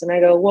reassurance? And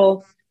I go,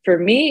 well, for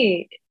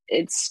me,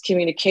 it's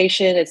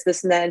communication, it's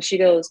this and that. And she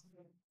goes,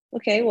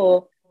 okay,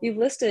 well, you've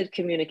listed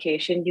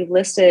communication, you've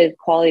listed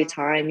quality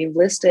time, you've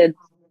listed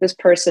this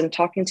person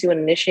talking to and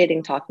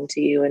initiating talking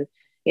to you. And,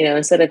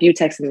 instead of you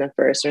texting them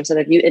first, or instead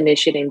of you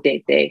initiating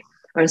date day,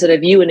 or instead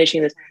of you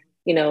initiating this,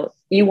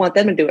 you want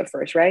them to do it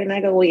first, right? And I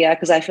go, well, yeah,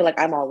 because I feel like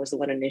I'm always the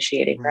one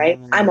initiating, right?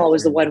 I'm Right.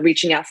 always the Right. one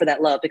reaching out for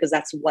that love because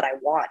that's what I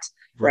want,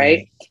 Right.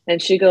 right?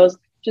 And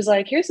she's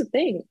like, here's the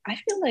thing. I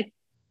feel like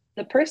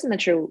the person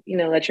that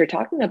you're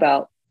talking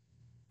about,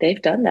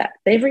 they've done that.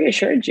 They've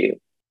reassured you,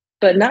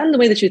 but not in the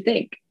way that you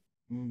think.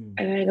 Mm.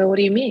 And I go, what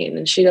do you mean?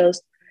 And she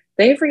goes,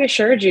 they've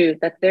reassured you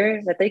that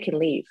they can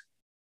leave.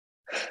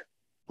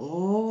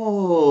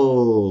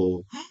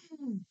 Oh.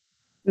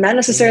 Not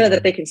necessarily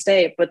that they Damn. can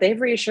stay, but they've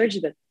reassured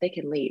you that they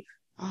can leave.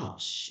 Oh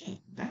shit.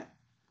 That.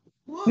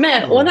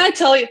 Man, Whoa. when I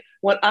tell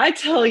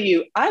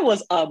you, I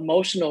was an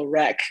emotional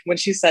wreck when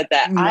she said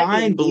that. I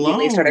Mind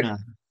immediately started. blown.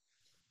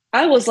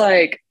 I was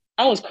like,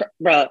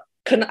 bro,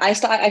 couldn't I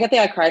stop? I think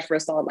I cried for a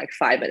solid like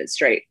 5 minutes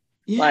straight.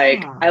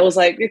 Like Yeah. I was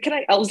like, can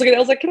I? I was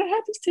like, can I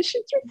have these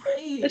tissues right there?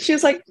 And Right. she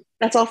was like,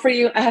 that's all for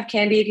you. I have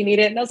candy if you need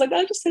it. And I was like,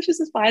 no, just tissues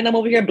is fine. I'm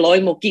over here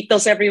blowing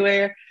mojitos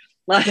everywhere.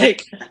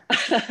 Like,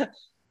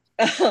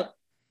 and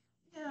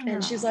Yeah.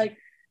 she's like,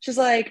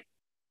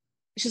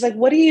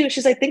 what do you?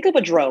 She's like, think of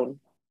a drone.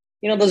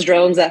 Those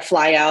drones that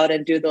fly out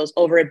and do those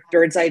over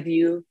bird's eye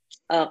view,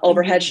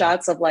 overhead Hmm.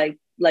 shots of like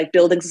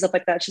buildings and stuff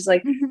like that. She's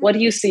like, Hmm. what do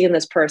you see in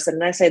this person?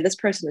 And I say, this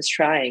person is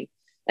trying.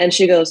 And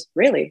she goes,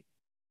 really?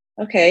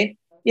 Okay,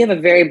 you have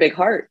a very big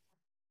heart.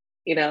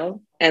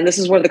 And this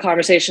is where the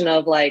conversation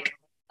of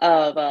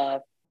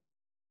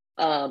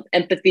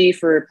empathy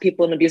for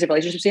people in abusive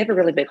relationships, you have a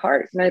really big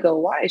heart. And I go,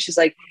 why? She's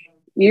like,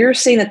 you're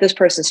seeing that this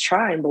person's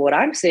trying, but what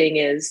I'm seeing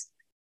is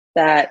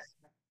that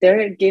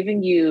they're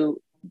giving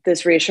you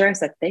this reassurance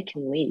that they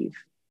can leave.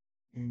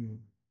 Mm.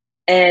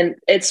 And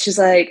it's just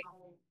like,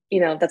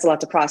 that's a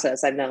lot to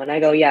process, I know. And I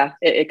go, yeah,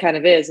 it kind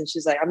of is. And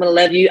she's like, I'm gonna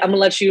let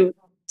you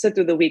sit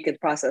through the week and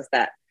process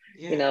that,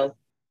 you Yeah. know,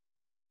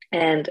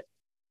 and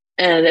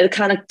it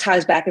kind of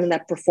ties back into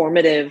that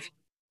performative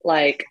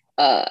like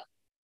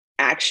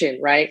action,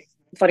 right?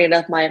 Funny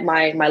enough, my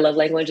love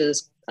language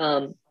is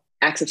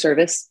acts of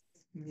service.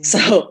 Yeah.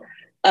 So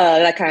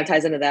that kind of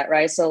ties into that,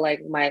 right? So like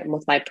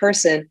with my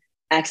person,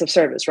 acts of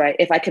service, right?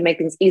 If I can make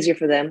things easier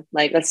for them,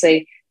 like let's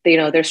say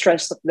they're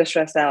stressed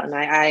out, and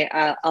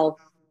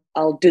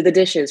I'll do the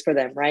dishes for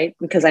them, right?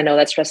 Because I know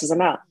that stresses them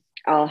out.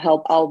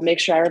 I'll make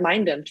sure I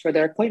remind them for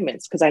their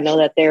appointments because I know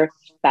that they're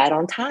bad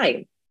on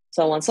time,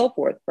 so on and so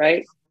forth,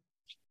 right?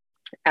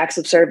 Acts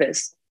of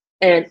service.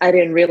 And I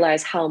didn't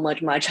realize how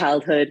much my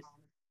childhood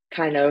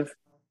kind of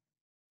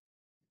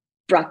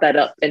brought that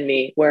up in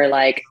me where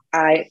like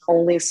I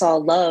only saw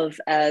love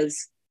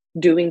as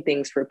doing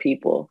things for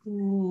people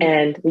Ooh.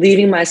 and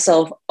leaving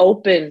myself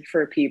open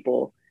for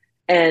people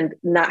and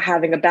not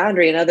having a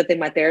boundary. Another thing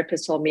my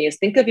therapist told me is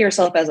think of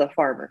yourself as a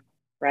farmer,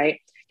 right?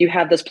 You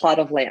have this plot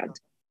of land.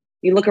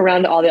 You look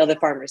around at all the other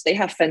farmers, they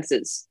have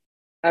fences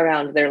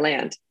around their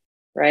land,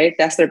 right?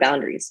 That's their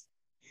boundaries.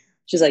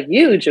 She's like,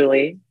 you,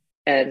 Julie,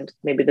 and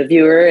maybe the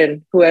viewer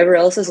and whoever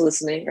else is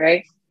listening,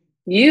 right?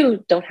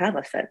 You don't have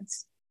a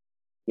fence.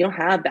 You don't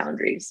have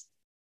boundaries.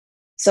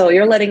 So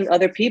you're letting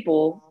other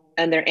people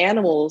and their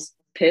animals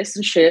piss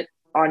and shit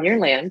on your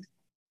land,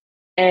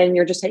 and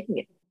you're just taking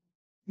it.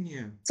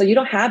 Yeah. So you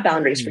don't have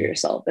boundaries for Mm.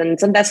 yourself. And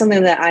so that's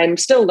something that I'm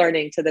still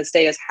learning to this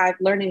day is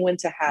learning when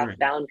to have Right.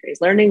 boundaries,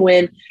 learning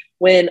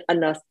when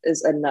enough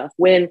is enough,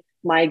 when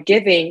my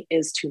giving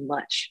is too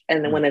much, and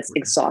then Right. when it's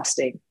Right.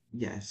 exhausting.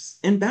 Yes.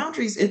 And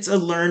boundaries, it's a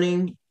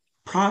learning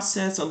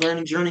process, a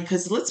learning journey.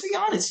 Because let's be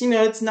honest,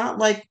 it's not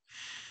like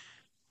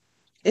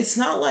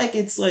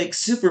it's like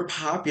super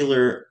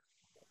popular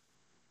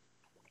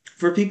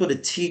for people to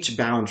teach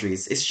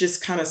boundaries. It's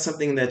just kind of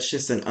something that's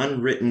just an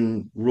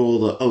unwritten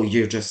rule of, oh,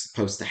 you're just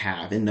supposed to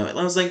have. And no,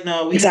 I was like,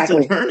 no, we have to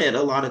Exactly. learn it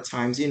a lot of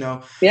times. Yeah,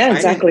 I didn't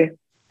exactly.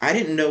 I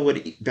didn't know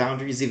what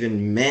boundaries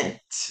even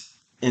meant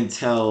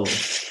until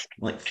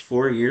like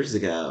 4 years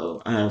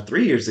ago,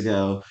 3 years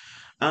ago.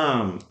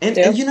 And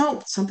Yeah.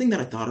 something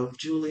that I thought of,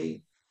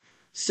 Julie.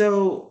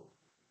 So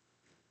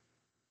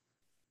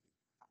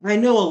I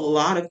know a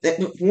lot of that.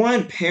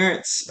 One,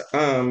 parents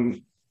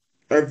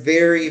are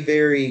very,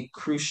 very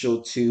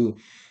crucial to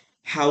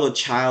how a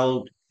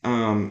child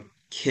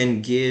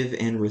can give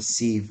and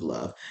receive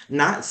love.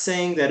 Not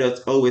saying that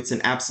it's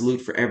an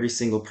absolute for every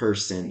single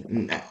person.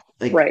 No.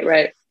 Like, Right,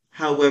 right.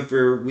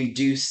 however, we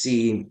do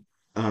see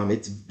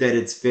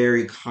it's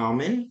very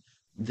common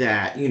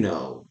that,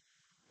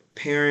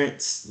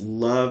 parents'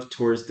 love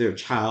towards their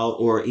child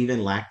or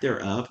even lack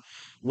thereof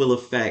will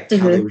affect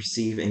how they Hmm.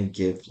 receive and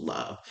give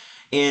love.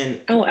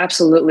 And Oh,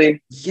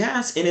 absolutely.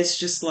 yes, and it's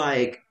just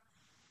like,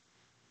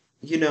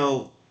 you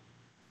know,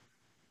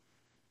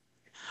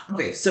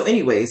 okay, so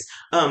anyways,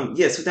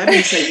 yes, with that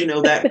being said,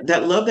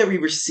 that love that we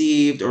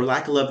received or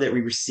lack of love that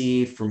we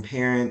received from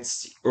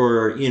parents,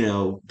 or,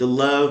 the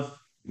love,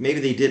 maybe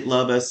they did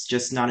love us,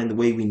 just not in the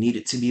way we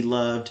needed to be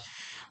loved.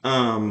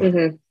 Um,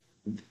 Hmm.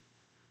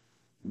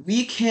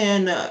 we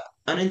can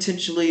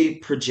unintentionally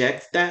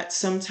project that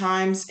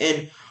sometimes.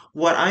 And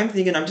what I'm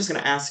thinking, I'm just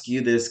gonna ask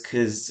you this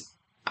because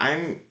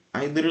I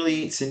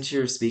literally, since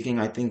you're speaking,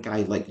 I think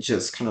I like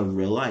just kind of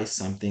realized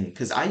something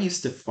because I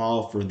used to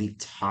fall for the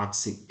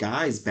toxic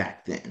guys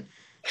back then.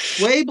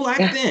 Way back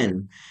Yeah.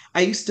 then.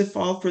 I used to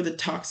fall for the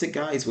toxic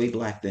guys way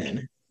back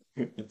then.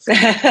 It's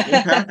like,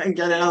 I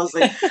get it. I was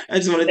like, I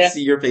just wanted to Yeah.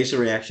 see your facial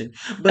reaction.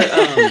 But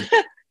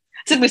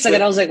Took me a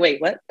second. I but was like, wait,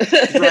 what?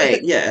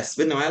 right, yes,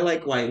 but no, I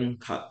like white and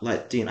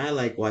Latino. I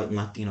like white and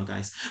Latino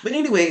guys. But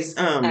anyways,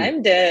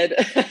 I'm dead.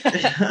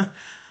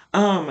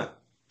 um,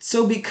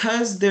 so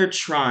because they're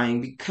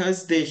trying,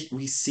 because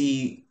we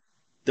see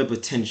the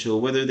potential,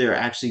 whether they're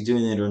actually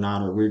doing it or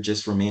not, or we're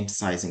just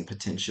romanticizing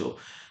potential.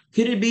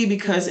 Could it be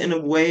because Hmm. in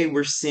a way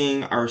we're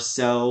seeing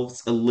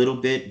ourselves a little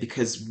bit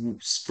because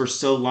for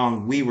so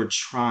long we were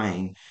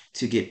trying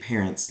to get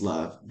parents'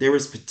 love. There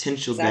was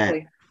potential that,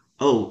 Exactly.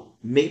 oh,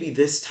 maybe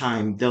this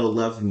time they'll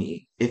love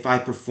me if I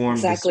perform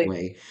this Exactly.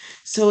 way.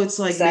 So it's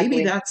like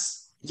Exactly.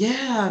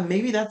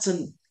 maybe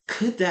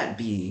could that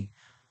be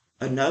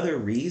another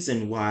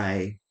reason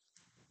why,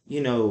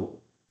 you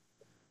know,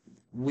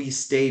 we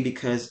stay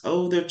because,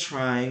 oh, they're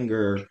trying,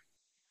 or,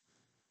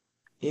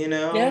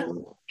 Yeah.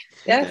 could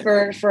Yeah. that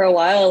be? For a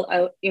while,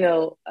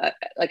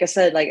 like I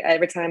said, like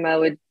every time I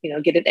would,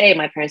 get an A,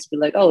 my parents would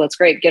be like, "Oh, that's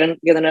great. Get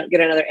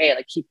another A.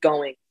 Like keep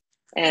going."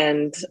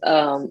 And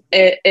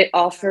it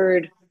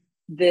offered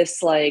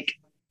this like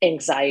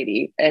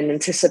anxiety and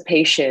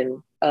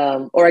anticipation,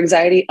 or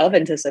anxiety of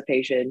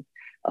anticipation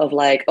of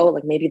like, oh,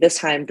 like maybe this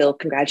time they'll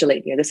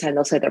congratulate me, or this time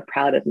they'll say they're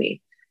proud of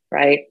me,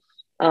 right?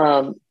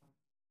 Um,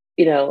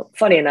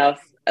 funny enough,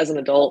 as an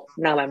adult,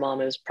 now my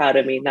mom is proud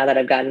of me now that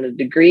I've gotten a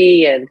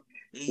degree and,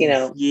 you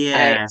know, I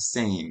Yeah,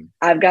 same.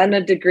 I've gotten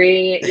a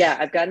degree. Yeah,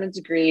 I've gotten a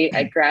degree.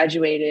 I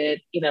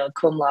graduated,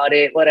 cum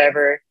laude,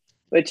 whatever,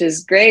 which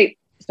is great.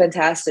 It's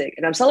fantastic.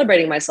 And I'm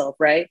celebrating myself,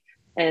 right?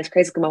 And it's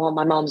crazy because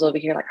my mom's over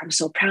here like, I'm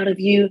so proud of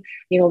you.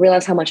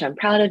 Realize how much I'm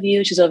proud of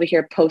you. She's over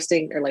here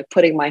posting or like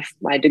putting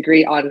my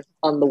degree on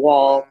the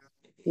wall,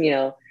 you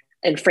know,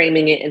 and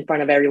framing it in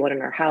front of everyone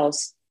in our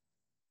house.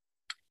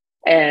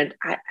 And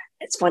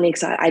it's funny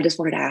because I just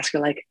wanted to ask her,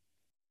 like,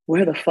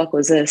 where the fuck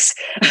was this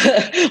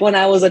when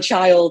I was a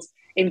child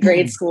in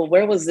grade school?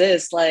 Where was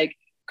this? Like,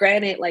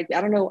 granted, like,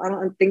 I don't know. I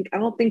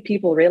don't think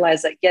people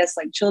realize that, yes,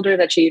 like children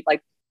achieve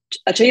like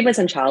achievements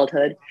in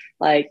childhood.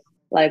 Like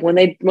when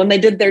they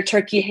did their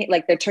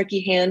like their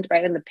turkey hand,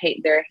 right? In the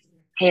paint, their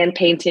hand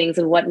paintings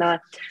and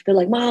whatnot. They're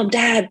like, mom,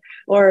 dad,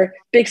 or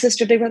big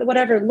sister, big brother,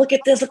 whatever. Look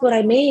at this. Look what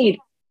I made.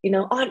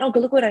 Aunt,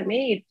 uncle, look what I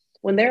made.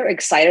 When they're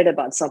excited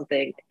about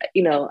something,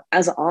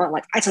 as an aunt,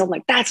 like I tell them,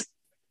 like,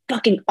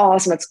 fucking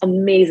awesome. That's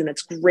amazing.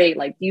 That's great.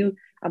 Like you,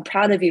 I'm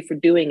proud of you for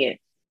doing it.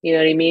 You know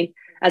what I mean?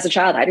 As a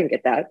child, I didn't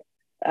get that.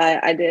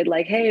 I did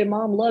like, hey,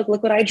 mom, look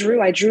what I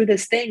drew. I drew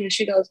this thing. And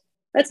she goes,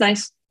 that's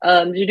nice.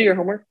 Did you do your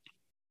homework?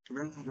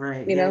 Right,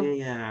 right. You Yeah, know? yeah,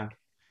 yeah.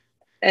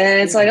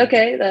 And it's like, Yeah.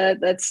 okay,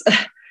 that's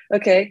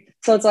okay.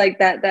 So it's like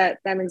that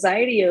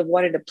anxiety of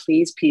wanting to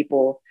please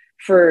people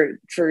for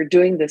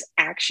doing this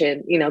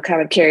action,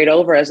 kind of carried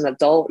over as an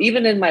adult,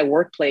 even in my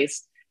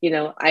workplace.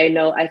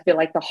 I feel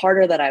like the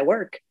harder that I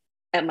work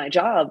at my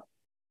job,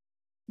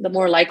 the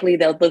more likely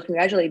they'll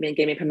congratulate me and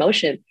give me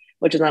promotion,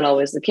 which is not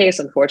always the case,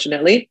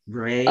 unfortunately.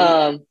 Right.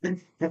 Um,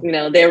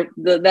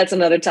 that's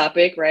another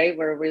topic, right?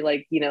 Where we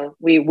like,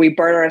 we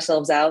burn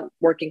ourselves out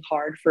working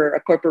hard for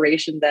a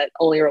corporation that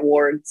only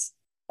rewards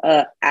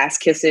ass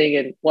kissing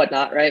and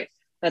whatnot, right?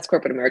 That's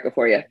corporate America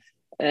for you.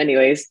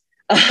 Anyways,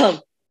 um,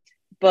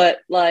 but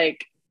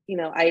like,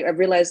 I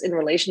realized in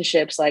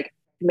relationships, like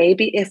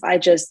maybe if I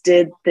just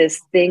did this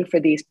thing for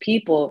these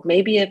people,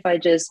 maybe if I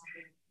just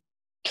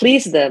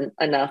please them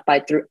enough by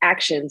through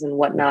actions and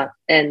whatnot,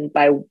 and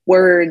by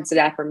words and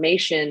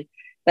affirmation,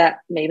 that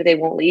maybe they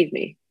won't leave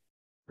me.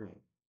 Right.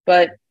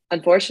 But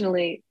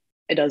unfortunately,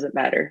 it doesn't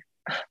matter.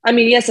 I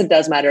mean, yes, it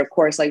does matter, of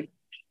course. Like,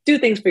 do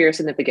things for your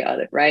significant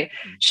other, right?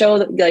 Right. Show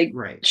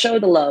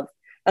the love.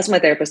 That's what my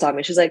therapist taught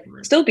me. She's like,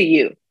 Right. still be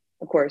you,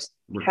 of course.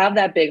 Right. Have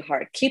that big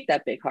heart, keep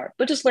that big heart,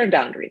 but just learn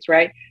boundaries,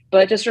 right?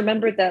 But just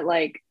remember that,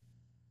 like,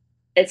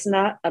 it's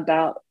not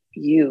about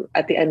you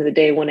at the end of the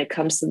day when it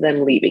comes to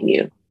them leaving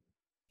you.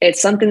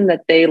 It's something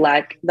that they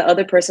lack, the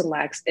other person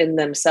lacks in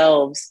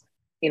themselves,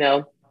 you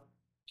know,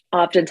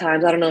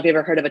 oftentimes. I don't know if you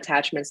ever heard of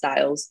attachment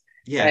styles,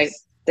 right?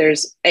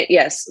 Yes.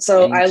 Yes.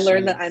 So I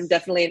learned that I'm Anxious.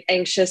 definitely an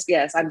anxious,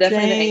 yes, I'm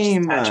definitely an anxious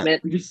Same.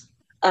 attachment.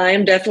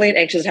 I'm definitely an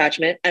anxious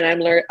attachment. And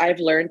I've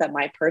learned that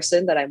my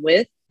person that I'm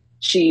with,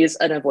 she's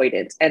an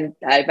avoidant. And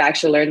I've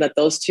actually learned that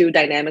those two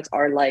dynamics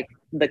are like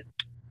the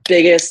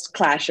biggest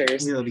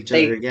clashers. We love each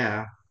other. They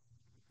Yeah.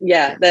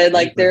 Yeah,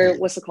 Yeah. they're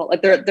Opposite. what's it called?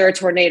 Like they're a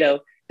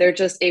tornado. They're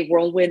just a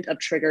whirlwind of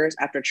triggers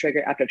after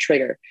trigger after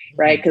trigger,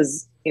 right? Mhm.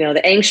 Because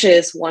the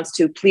anxious wants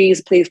to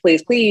please, please,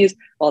 please, please,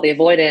 while the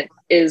avoidant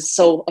is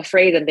so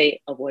afraid and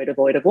they avoid,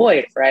 avoid,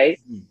 avoid, right?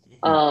 Mhm.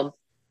 Mhm. Um,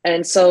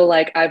 and so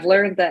like I've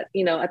learned that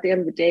at the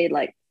end of the day,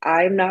 like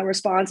I'm not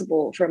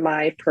responsible for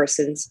my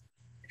person's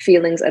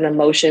feelings and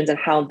emotions and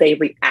how they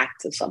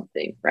react to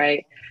something,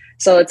 right?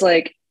 So it's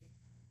like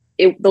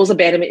those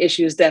abandonment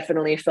issues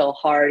definitely felt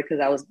hard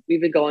because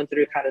we've been going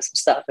through kind of some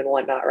stuff and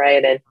whatnot,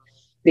 right? And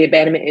the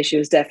abandonment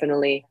issues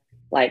definitely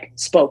like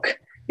spoke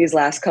these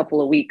last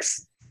couple of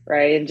weeks,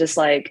 right? And just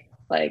like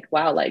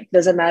wow, like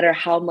doesn't matter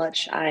how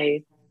much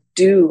I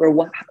do or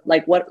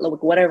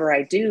whatever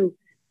I do,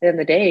 at the end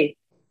of the day,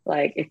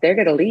 like if they're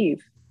gonna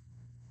leave,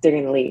 they're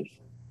gonna leave,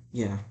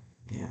 Yeah.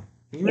 Yeah.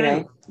 you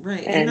Right. know?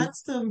 Right. And And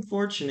that's the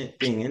unfortunate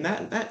thing. And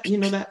that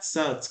that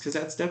sucks because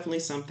that's definitely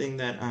something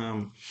that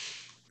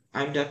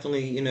I'm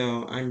definitely,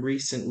 I'm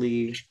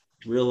recently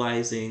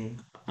realizing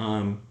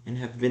and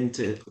have been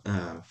to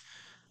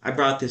I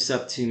brought this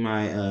up to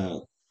my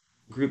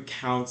group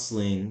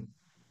counseling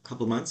a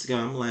couple months ago.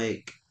 I'm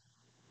like,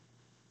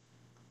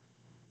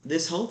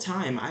 this whole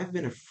time I've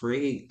been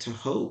afraid to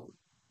hope.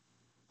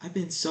 I've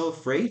been so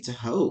afraid to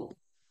hope.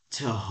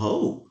 To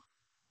hope.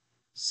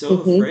 So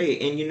mm-hmm.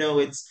 afraid. And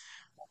it's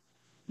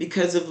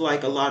because of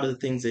like a lot of the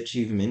things that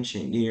you've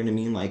mentioned, you know what I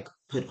mean? Like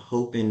put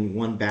hope in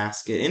one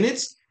basket. And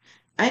it's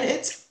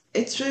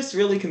just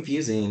really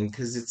confusing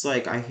because it's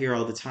like I hear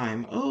all the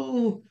time,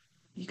 "Oh,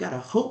 you got to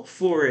hope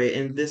for it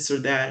and this or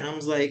that." And I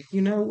was like,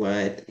 "You know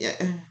what? Yeah,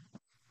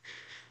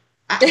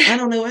 I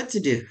don't know what to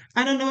do.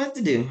 I don't know what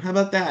to do. How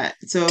about that?"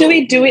 do So,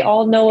 we do we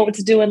all know what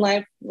to do in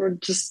life? We're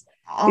just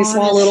these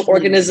small little honestly,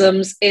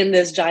 organisms in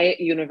this giant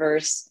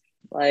universe.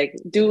 Like,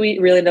 do we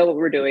really know what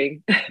we're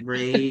doing?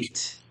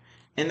 great.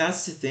 And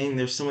that's the thing.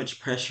 There's so much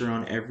pressure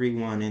on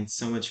everyone, and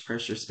so much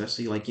pressure,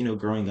 especially like,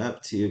 growing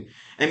up to.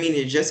 I mean,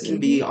 it just can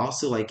be Mm-hmm.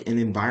 also like in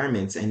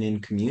environments and in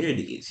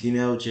communities,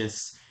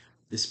 just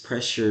this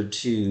pressure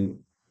to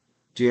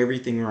do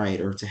everything right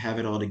or to have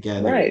it all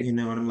together, Right. and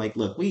I'm like,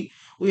 look, we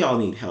all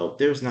need help.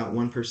 There's not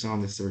one person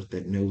on this earth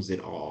that knows it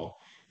all.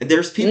 And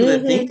there's people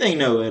that think Mm-hmm. they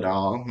know it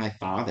all. My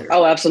father.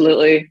 Oh,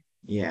 absolutely.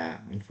 Yeah,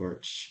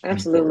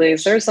 Absolutely.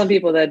 So there's unfortunately. some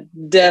people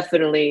that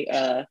definitely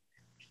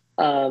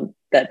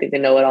that think they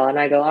know it all. And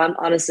I go, I'm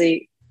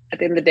honestly, at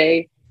the end of the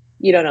day,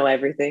 you don't know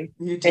everything.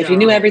 You And if you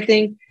knew don't.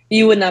 everything,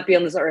 you would not be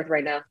on this earth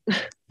right now.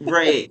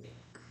 Right.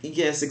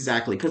 Yes,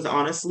 exactly. Because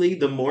honestly,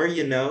 the more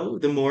you know,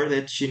 the more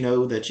that you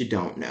know that you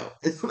don't know.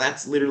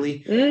 That's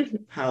literally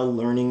Mm, how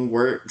learning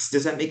works.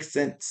 Does that make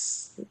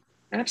sense? It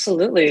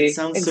absolutely.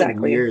 sounds so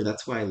Exactly. weird.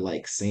 That's why I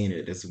like saying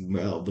it as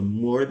well. The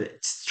more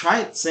that try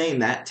it saying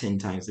that 10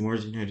 times, the more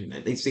you know.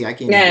 They see I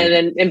can't Yeah,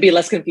 even. and be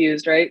less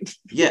confused, right?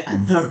 Yeah,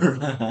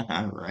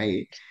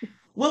 right.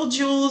 Well,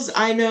 Jules,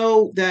 I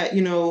know that,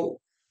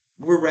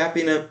 we're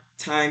wrapping up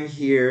time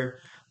here.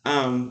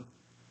 Um,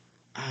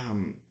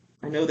 um,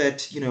 I know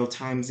that,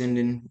 time's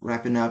ending,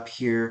 wrapping up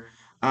here.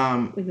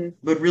 Hmm.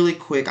 But really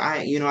quick,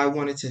 I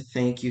wanted to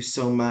thank you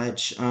so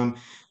much.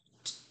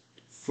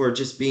 for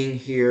just being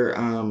here.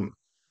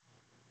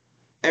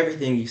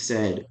 Everything you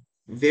said,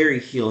 very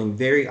healing,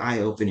 very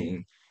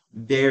eye-opening,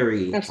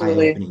 very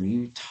Absolutely. eye-opening.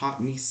 You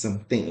taught me some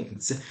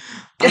things.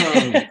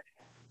 And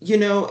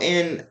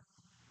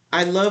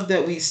I love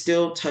that we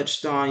still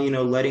touched on,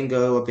 letting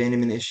go,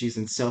 abandonment issues,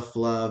 and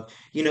self-love,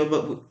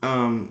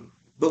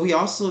 but we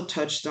also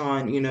touched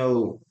on,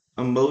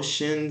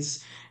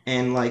 emotions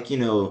and like,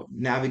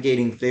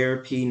 navigating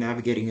therapy,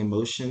 navigating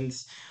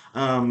emotions. So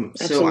I'm gonna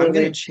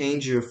Absolutely.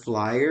 change your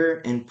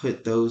flyer and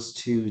put those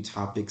two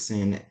topics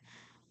in,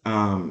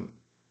 um,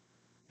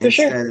 For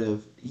sure. instead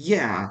of,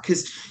 yeah,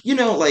 because,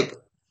 like,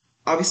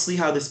 obviously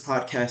how this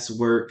podcast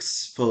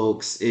works,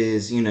 folks,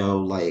 is,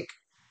 like,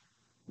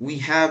 we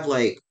have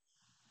like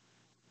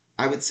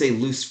I would say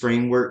loose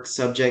framework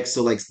subjects.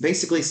 So like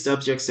basically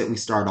subjects that we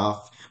start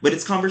off, but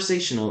it's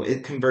conversational.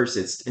 It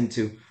converses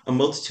into a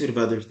multitude of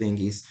other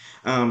thingies.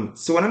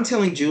 So what I'm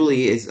telling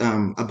Julie is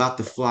about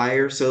the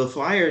flyer. So the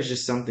flyer is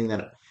just something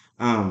that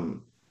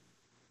um,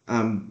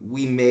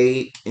 we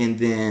make and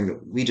then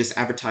we just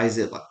advertise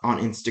it on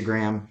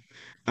Instagram.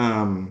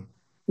 Um,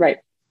 Right.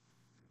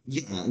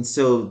 yeah, and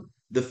so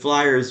the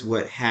flyer is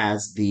what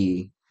has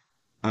the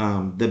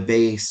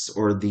base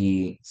or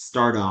the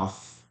start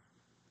off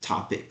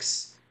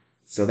topics.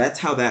 So that's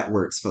how that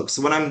works, folks.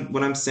 So what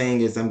I'm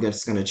saying is I'm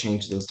just going to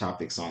change those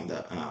topics on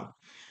the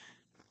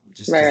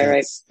just Right, because right,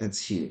 right. that's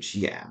huge,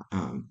 yeah.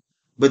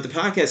 But the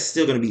podcast is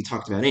still going to be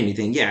talked about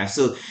anything, yeah.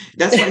 So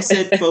that's why I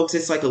said, folks,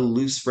 it's like a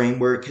loose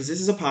framework because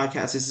this is a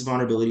podcast. This is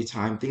vulnerability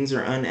time. Things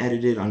are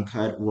unedited,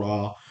 uncut,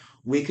 raw.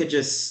 We could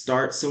just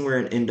start somewhere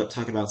and end up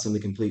talking about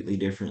something completely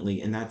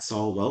differently, and that's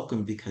all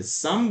welcome because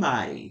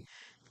somebody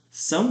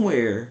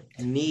somewhere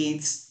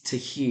needs to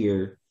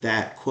hear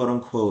that quote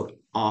unquote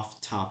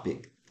off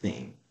topic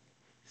thing. Oh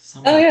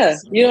Somebody yeah,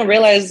 you don't somewhere.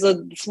 realize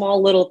the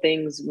small little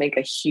things make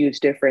a huge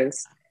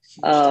difference.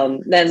 Huge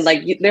Then difference.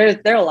 like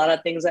there are a lot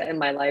of things that in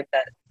my life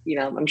that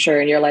I'm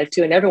sure in your life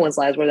too, and everyone's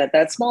lives where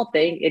that small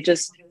thing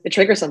it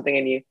triggers something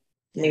in you,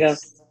 and you go,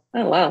 Yes.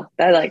 oh wow,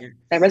 that Yes.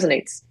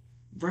 resonates.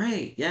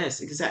 Right. Yes.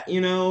 Exactly.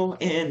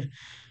 And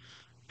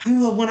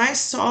when I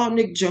saw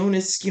Nick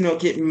Jonas,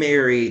 get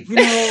married,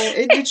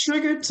 it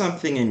triggered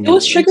something in It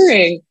was me.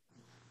 triggering.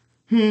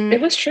 Hmm,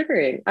 It was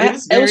triggering. it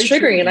was It was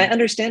very triggering, and I triggering.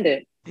 understand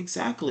it.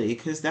 Exactly,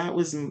 because that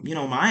was,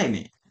 my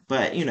man.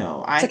 But It's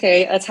I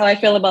okay. That's how I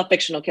feel about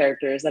fictional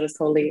characters. That is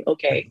totally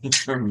okay.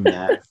 from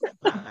that.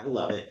 I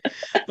love it.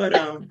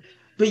 But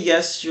but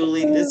yes,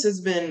 Julie, this has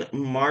been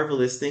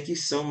marvelous. Thank you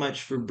so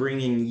much for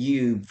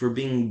for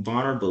being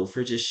vulnerable,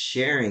 for just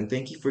sharing.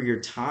 Thank you for your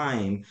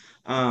time.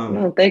 No,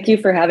 Um thank you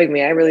for having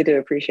me. I really do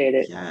appreciate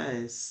it.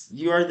 yes,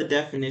 you are the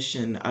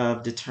definition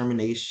of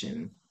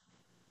determination.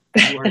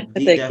 You are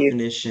the Thank you.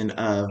 definition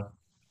of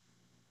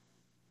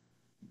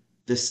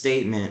the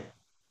statement,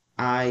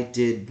 I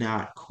did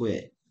not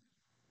quit.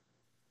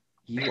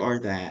 You are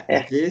that.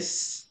 Yeah,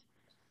 This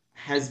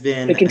has we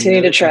been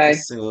continue to another try.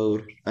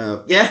 episode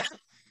of yeah.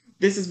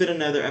 This has been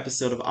another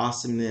episode of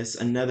awesomeness,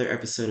 another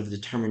episode of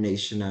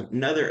determination,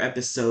 another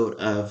episode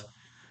of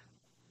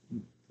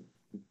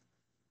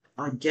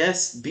our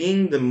guest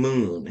being the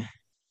moon,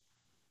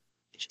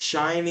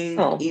 shining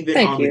Oh, even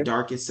thank on the you.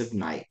 darkest of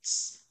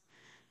nights.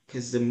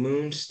 Because the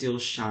moon still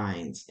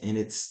shines and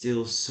it's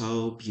still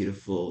so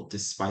beautiful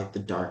despite the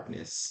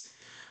darkness.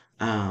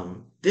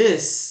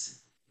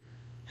 This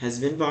has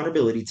been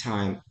Vulnerability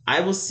Time. I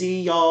will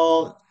see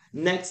y'all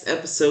next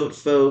episode,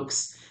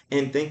 folks.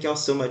 And thank y'all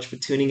so much for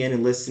tuning in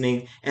and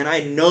listening. And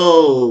I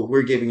know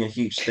we're giving a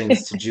huge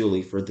thanks to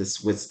Julie for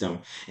this wisdom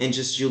and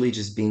just Julie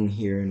just being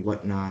here and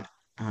whatnot.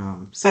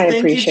 So I thank you,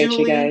 appreciate you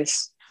Julie.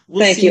 guys.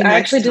 We'll Thank see you. you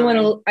next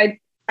time. I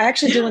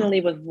actually do want Yeah. to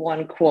leave with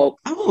one quote,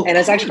 Oh, and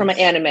it's actually from an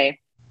course. anime.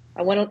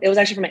 It was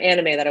actually from an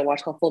anime that I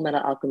watched called Full Metal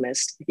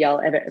Alchemist. If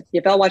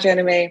y'all watch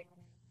anime,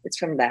 it's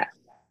from that.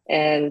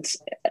 And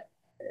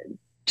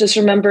just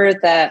remember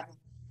that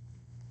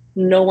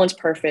no one's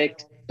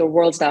perfect. The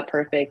world's not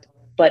perfect,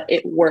 but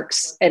it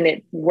works and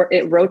it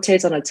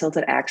rotates on a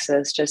tilted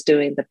axis, just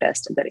doing the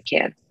best that it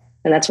can,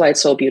 and that's why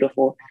it's so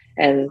beautiful.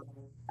 And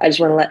I just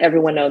want to let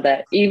everyone know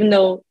that even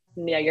though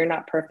yeah you're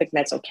not perfect,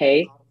 that's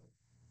okay.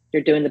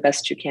 You're doing the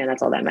best you can.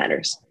 That's all that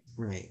matters.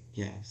 Right.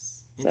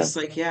 Yes. And So just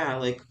like, yeah,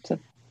 like so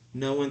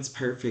no one's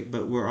perfect,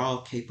 but we're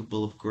all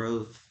capable of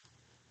growth.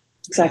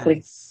 exactly.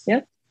 Yes.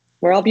 Yep.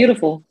 We're all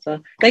beautiful. So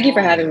thank you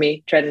for having All.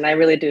 me, Trenton. I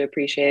really do Oh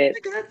appreciate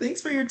my God,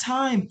 thanks for your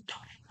time.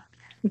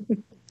 it.